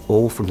appeared,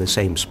 all from the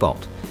same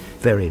spot.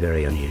 Very,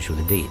 very unusual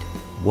indeed.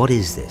 What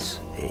is this?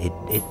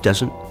 It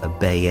doesn't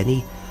obey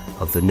any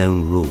of the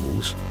known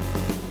rules.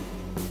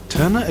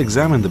 Turner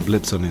examined the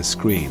blips on his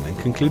screen and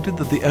concluded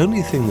that the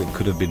only thing that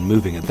could have been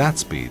moving at that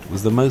speed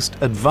was the most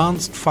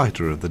advanced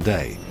fighter of the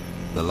day,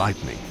 the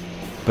Lightning.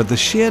 But the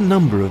sheer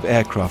number of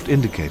aircraft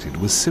indicated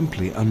was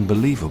simply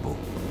unbelievable.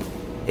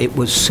 It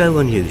was so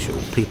unusual,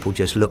 people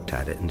just looked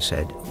at it and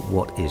said,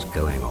 "What is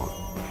going on?"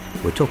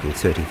 We're talking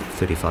 30,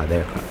 35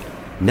 aircraft.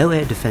 No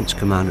air defence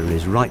commander in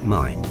his right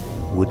mind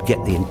would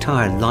get the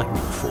entire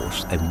Lightning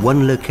force in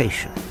one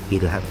location.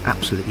 He'd have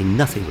absolutely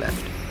nothing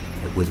left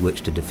with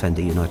which to defend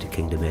the United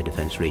Kingdom air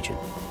defence region.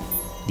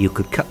 You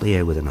could cut the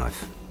air with a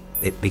knife.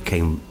 It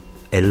became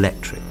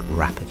electric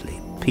rapidly.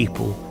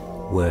 People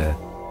were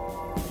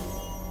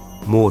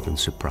more than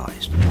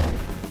surprised.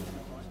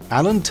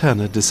 Alan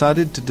Turner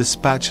decided to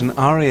dispatch an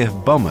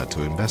RAF bomber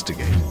to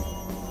investigate.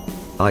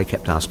 I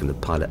kept asking the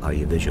pilot, "Are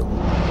you visual?"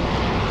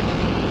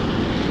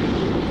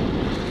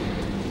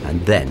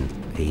 And then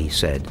he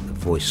said, the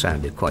voice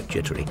sounded quite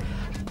jittery,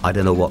 "I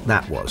don't know what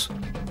that was."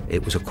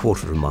 It was a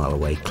quarter of a mile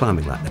away,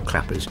 climbing like the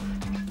clappers,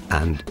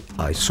 and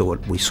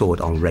we saw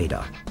it on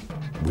radar.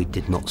 We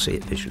did not see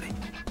it visually.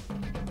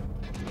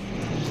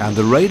 And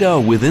the radar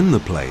within the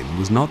plane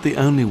was not the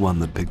only one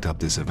that picked up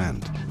this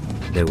event.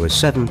 There were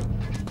 7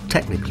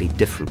 technically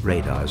different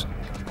radars,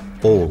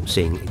 all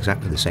seeing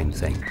exactly the same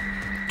thing.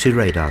 2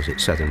 radars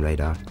at Southern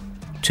Radar,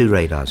 2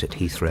 radars at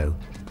Heathrow,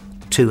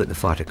 2 at the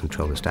fighter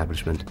control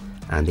establishment,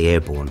 and the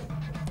airborne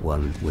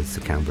one with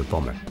the Canberra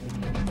bomber.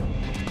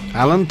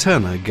 Alan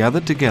Turner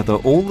gathered together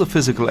all the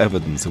physical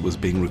evidence that was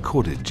being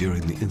recorded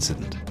during the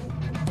incident.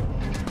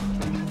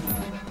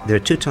 There are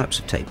 2 types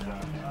of tape.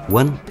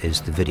 One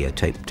is the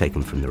videotape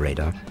taken from the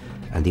radar,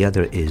 and the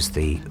other is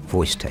the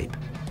voice tape.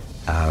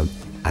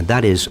 And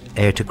that is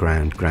air to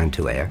ground, ground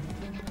to air.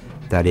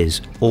 That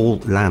is all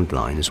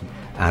landlines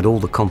and all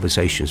the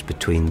conversations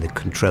between the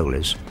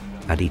controllers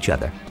and each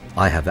other.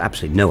 I have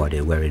absolutely no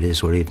idea where it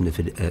is or even if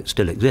it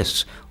still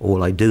exists.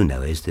 All I do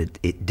know is that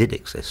it did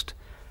exist.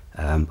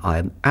 I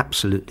am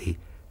absolutely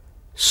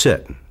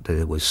certain that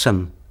there was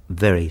some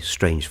very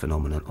strange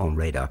phenomenon on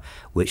radar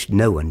which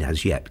no one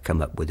has yet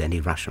come up with any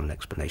rational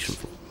explanation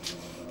for.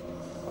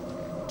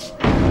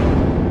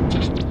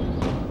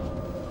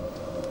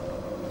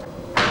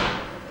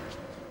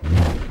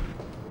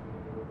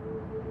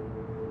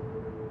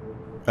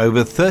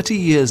 Over 30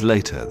 years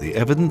later, the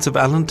evidence of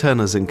Alan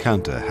Turner's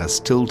encounter has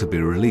still to be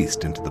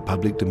released into the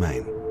public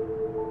domain.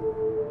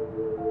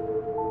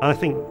 I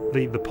think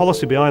the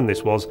policy behind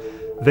this was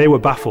they were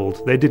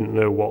baffled. They didn't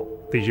know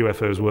what these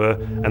UFOs were,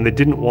 and they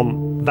didn't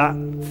want that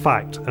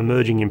fact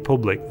emerging in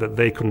public that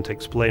they couldn't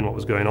explain what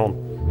was going on.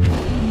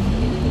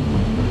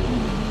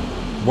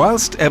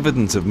 Whilst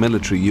evidence of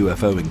military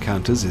UFO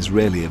encounters is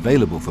rarely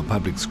available for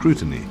public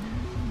scrutiny,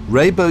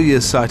 Ray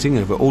Bowyer's sighting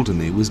over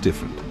Alderney was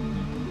different.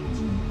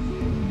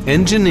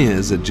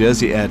 Engineers at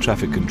Jersey Air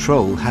Traffic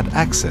Control had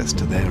access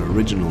to their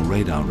original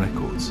radar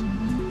records.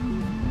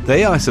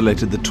 They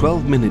isolated the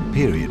 12-minute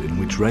period in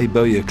which Ray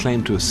Bowyer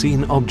claimed to have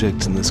seen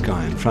objects in the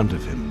sky in front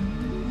of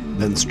him,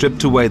 then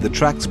stripped away the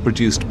tracks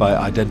produced by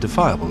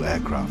identifiable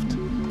aircraft.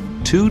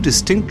 2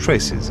 distinct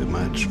traces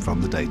emerged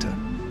from the data.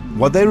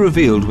 What they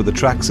revealed were the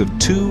tracks of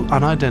 2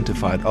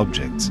 unidentified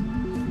objects,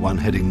 one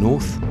heading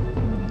north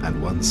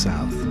and one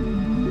south.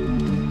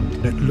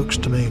 It looks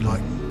to me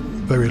like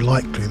very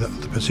likely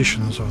that the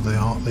positions of the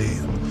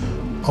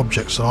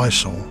objects that I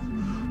saw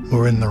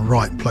were in the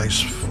right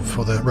place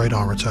for the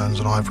radar returns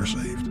that I've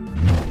received.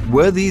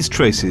 Were these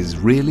traces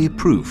really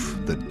proof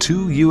that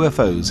 2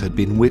 UFOs had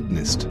been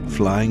witnessed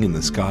flying in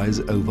the skies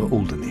over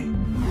Alderney?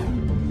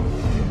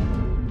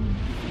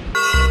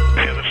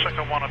 Yeah, the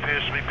second one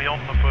appears to be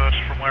beyond the first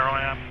from where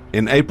I am.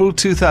 In April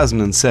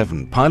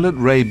 2007, pilot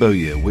Ray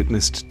Bowyer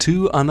witnessed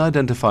 2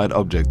 unidentified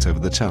objects over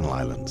the Channel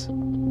Islands.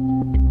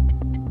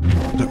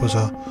 It was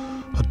a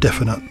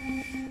definite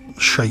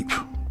shape,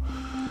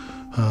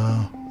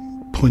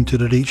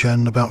 pointed at each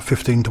end, about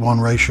 15:1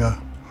 ratio,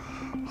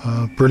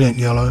 brilliant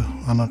yellow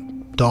and a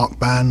dark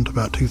band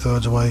about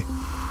 2/3 away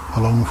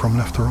along from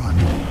left to right.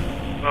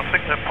 The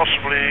think they're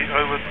possibly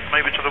over,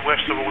 maybe to the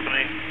west of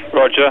Alderney.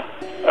 Roger.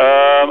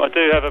 I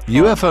do have a...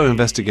 UFO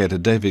investigator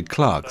David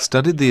Clark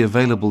studied the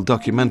available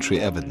documentary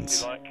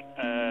evidence, 8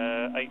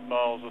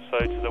 miles or so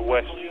to the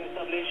west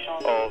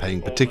of...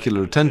 paying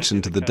particular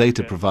attention to the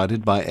data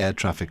provided by air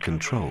traffic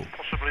control.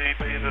 Possibly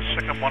be the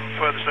second one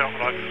furthest out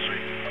that I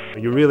can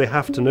see. You really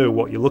have to know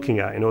what you're looking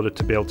at in order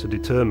to be able to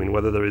determine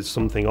whether there is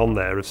something on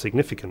there of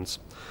significance.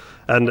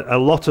 And a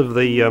lot of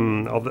the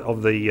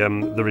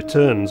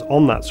returns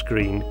on that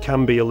screen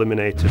can be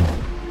eliminated.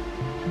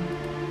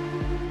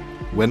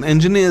 When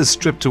engineers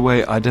stripped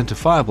away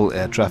identifiable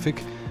air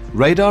traffic,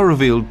 radar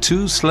revealed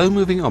 2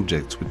 slow-moving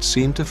objects which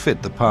seemed to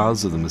fit the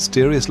paths of the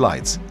mysterious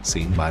lights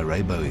seen by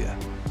Ray Bowyer.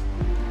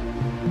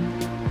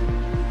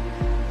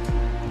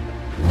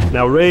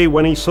 Now Ray,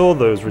 when he saw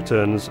those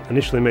returns,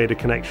 initially made a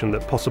connection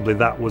that possibly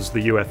that was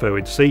the UFO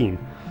he'd seen.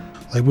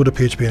 They would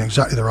appear to be in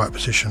exactly the right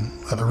position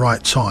at the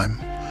right time.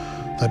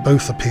 They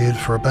both appeared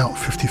for about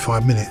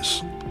 55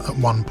 minutes at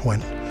one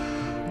point,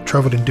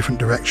 travelled in different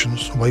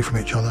directions away from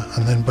each other,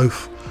 and then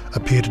both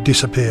appeared to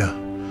disappear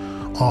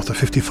after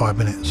 55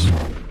 minutes.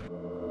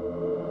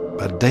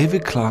 But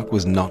David Clark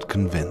was not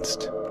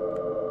convinced.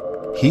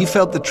 He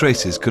felt the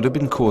traces could have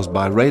been caused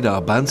by radar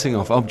bouncing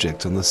off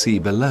objects on the sea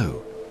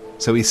below,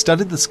 so he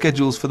studied the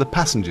schedules for the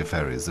passenger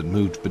ferries that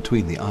moved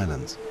between the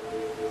islands.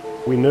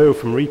 We know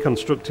from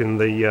reconstructing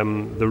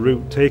the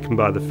route taken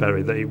by the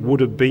ferry that it would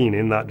have been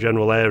in that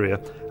general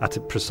area at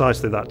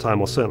precisely that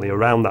time, or certainly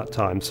around that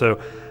time. So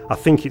I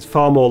think it's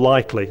far more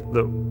likely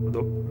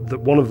that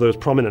one of those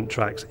prominent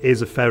tracks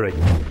is a ferry.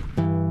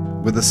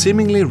 With a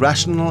seemingly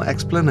rational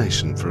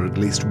explanation for at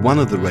least one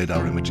of the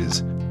radar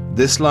images,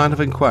 this line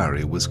of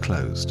inquiry was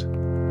closed.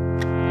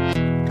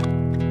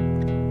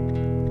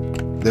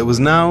 There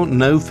was now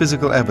no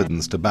physical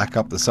evidence to back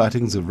up the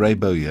sightings of Ray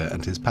Bowyer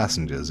and his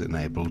passengers in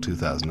April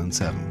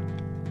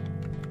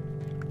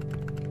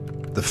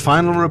 2007. The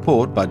final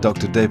report by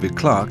Dr. David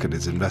Clark and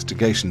his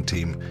investigation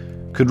team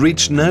could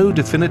reach no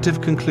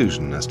definitive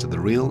conclusion as to the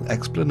real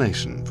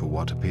explanation for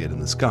what appeared in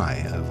the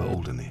sky over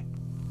Alderney.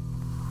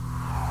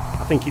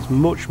 I think it's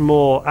much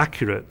more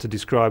accurate to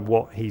describe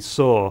what he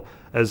saw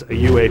as a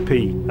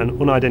UAP,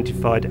 an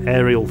unidentified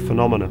aerial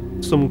phenomena,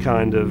 some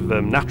kind of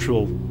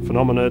natural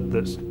phenomena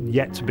that's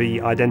yet to be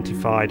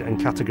identified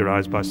and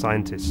categorized by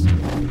scientists.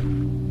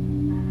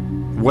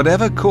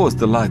 Whatever caused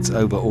the lights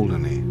over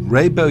Alderney,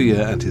 Ray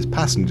Bowyer and his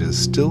passengers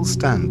still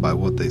stand by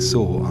what they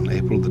saw on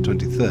April the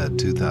 23rd,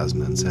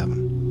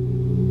 2007.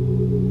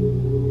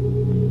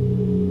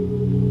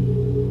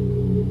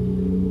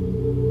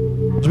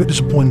 I was a bit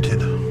disappointed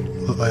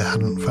that they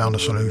hadn't found a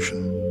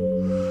solution,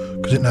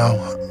 because it now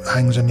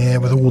hangs in the air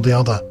with all the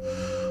other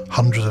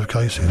hundreds of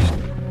cases.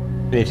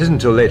 It isn't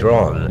until later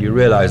on you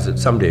realise that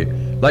somebody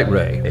like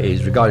Ray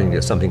is regarding it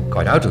as something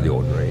quite out of the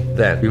ordinary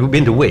that you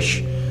begin to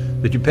wish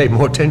that you paid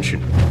more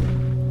attention.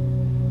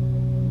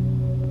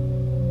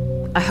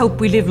 I hope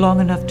we live long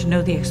enough to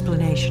know the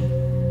explanation.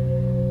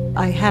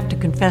 I have to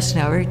confess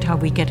now, every time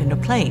we get in a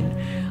plane,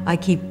 I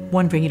keep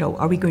wondering,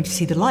 are we going to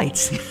see the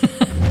lights?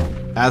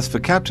 As for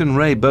Captain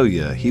Ray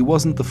Bowyer, he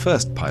wasn't the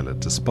first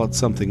pilot to spot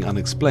something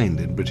unexplained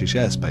in British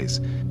airspace,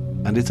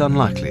 and it's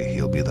unlikely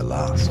he'll be the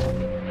last.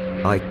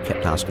 I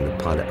kept asking the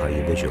pilot, are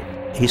you visual?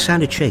 He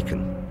sounded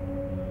shaken.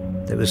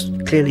 There was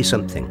clearly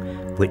something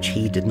which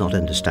he did not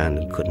understand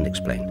and couldn't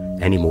explain,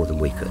 any more than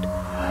we could.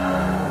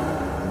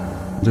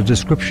 The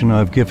description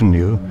I've given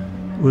you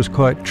was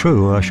quite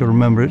true. I shall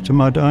remember it to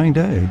my dying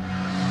day.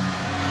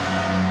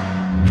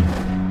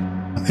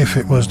 If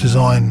it was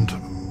designed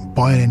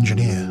by an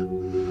engineer,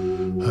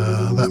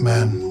 that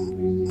man,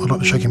 I'd like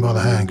to shake him by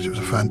the hand, because it was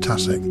a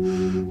fantastic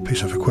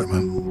piece of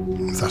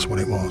equipment, if that's what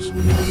it was.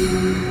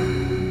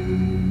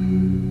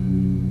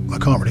 I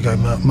can't really go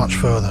much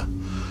further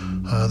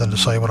than to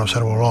say what I've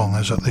said all along,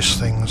 is that this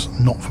thing's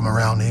not from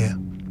around here.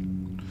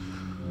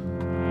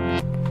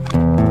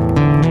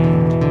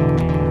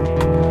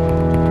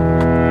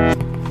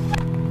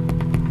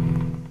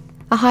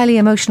 A highly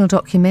emotional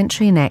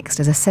documentary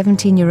next, as a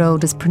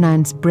 17-year-old is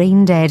pronounced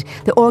brain dead.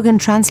 The organ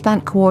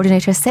transplant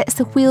coordinator sets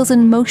the wheels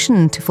in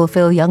motion to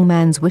fulfil young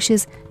man's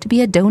wishes to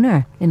be a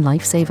donor in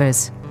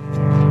Lifesavers.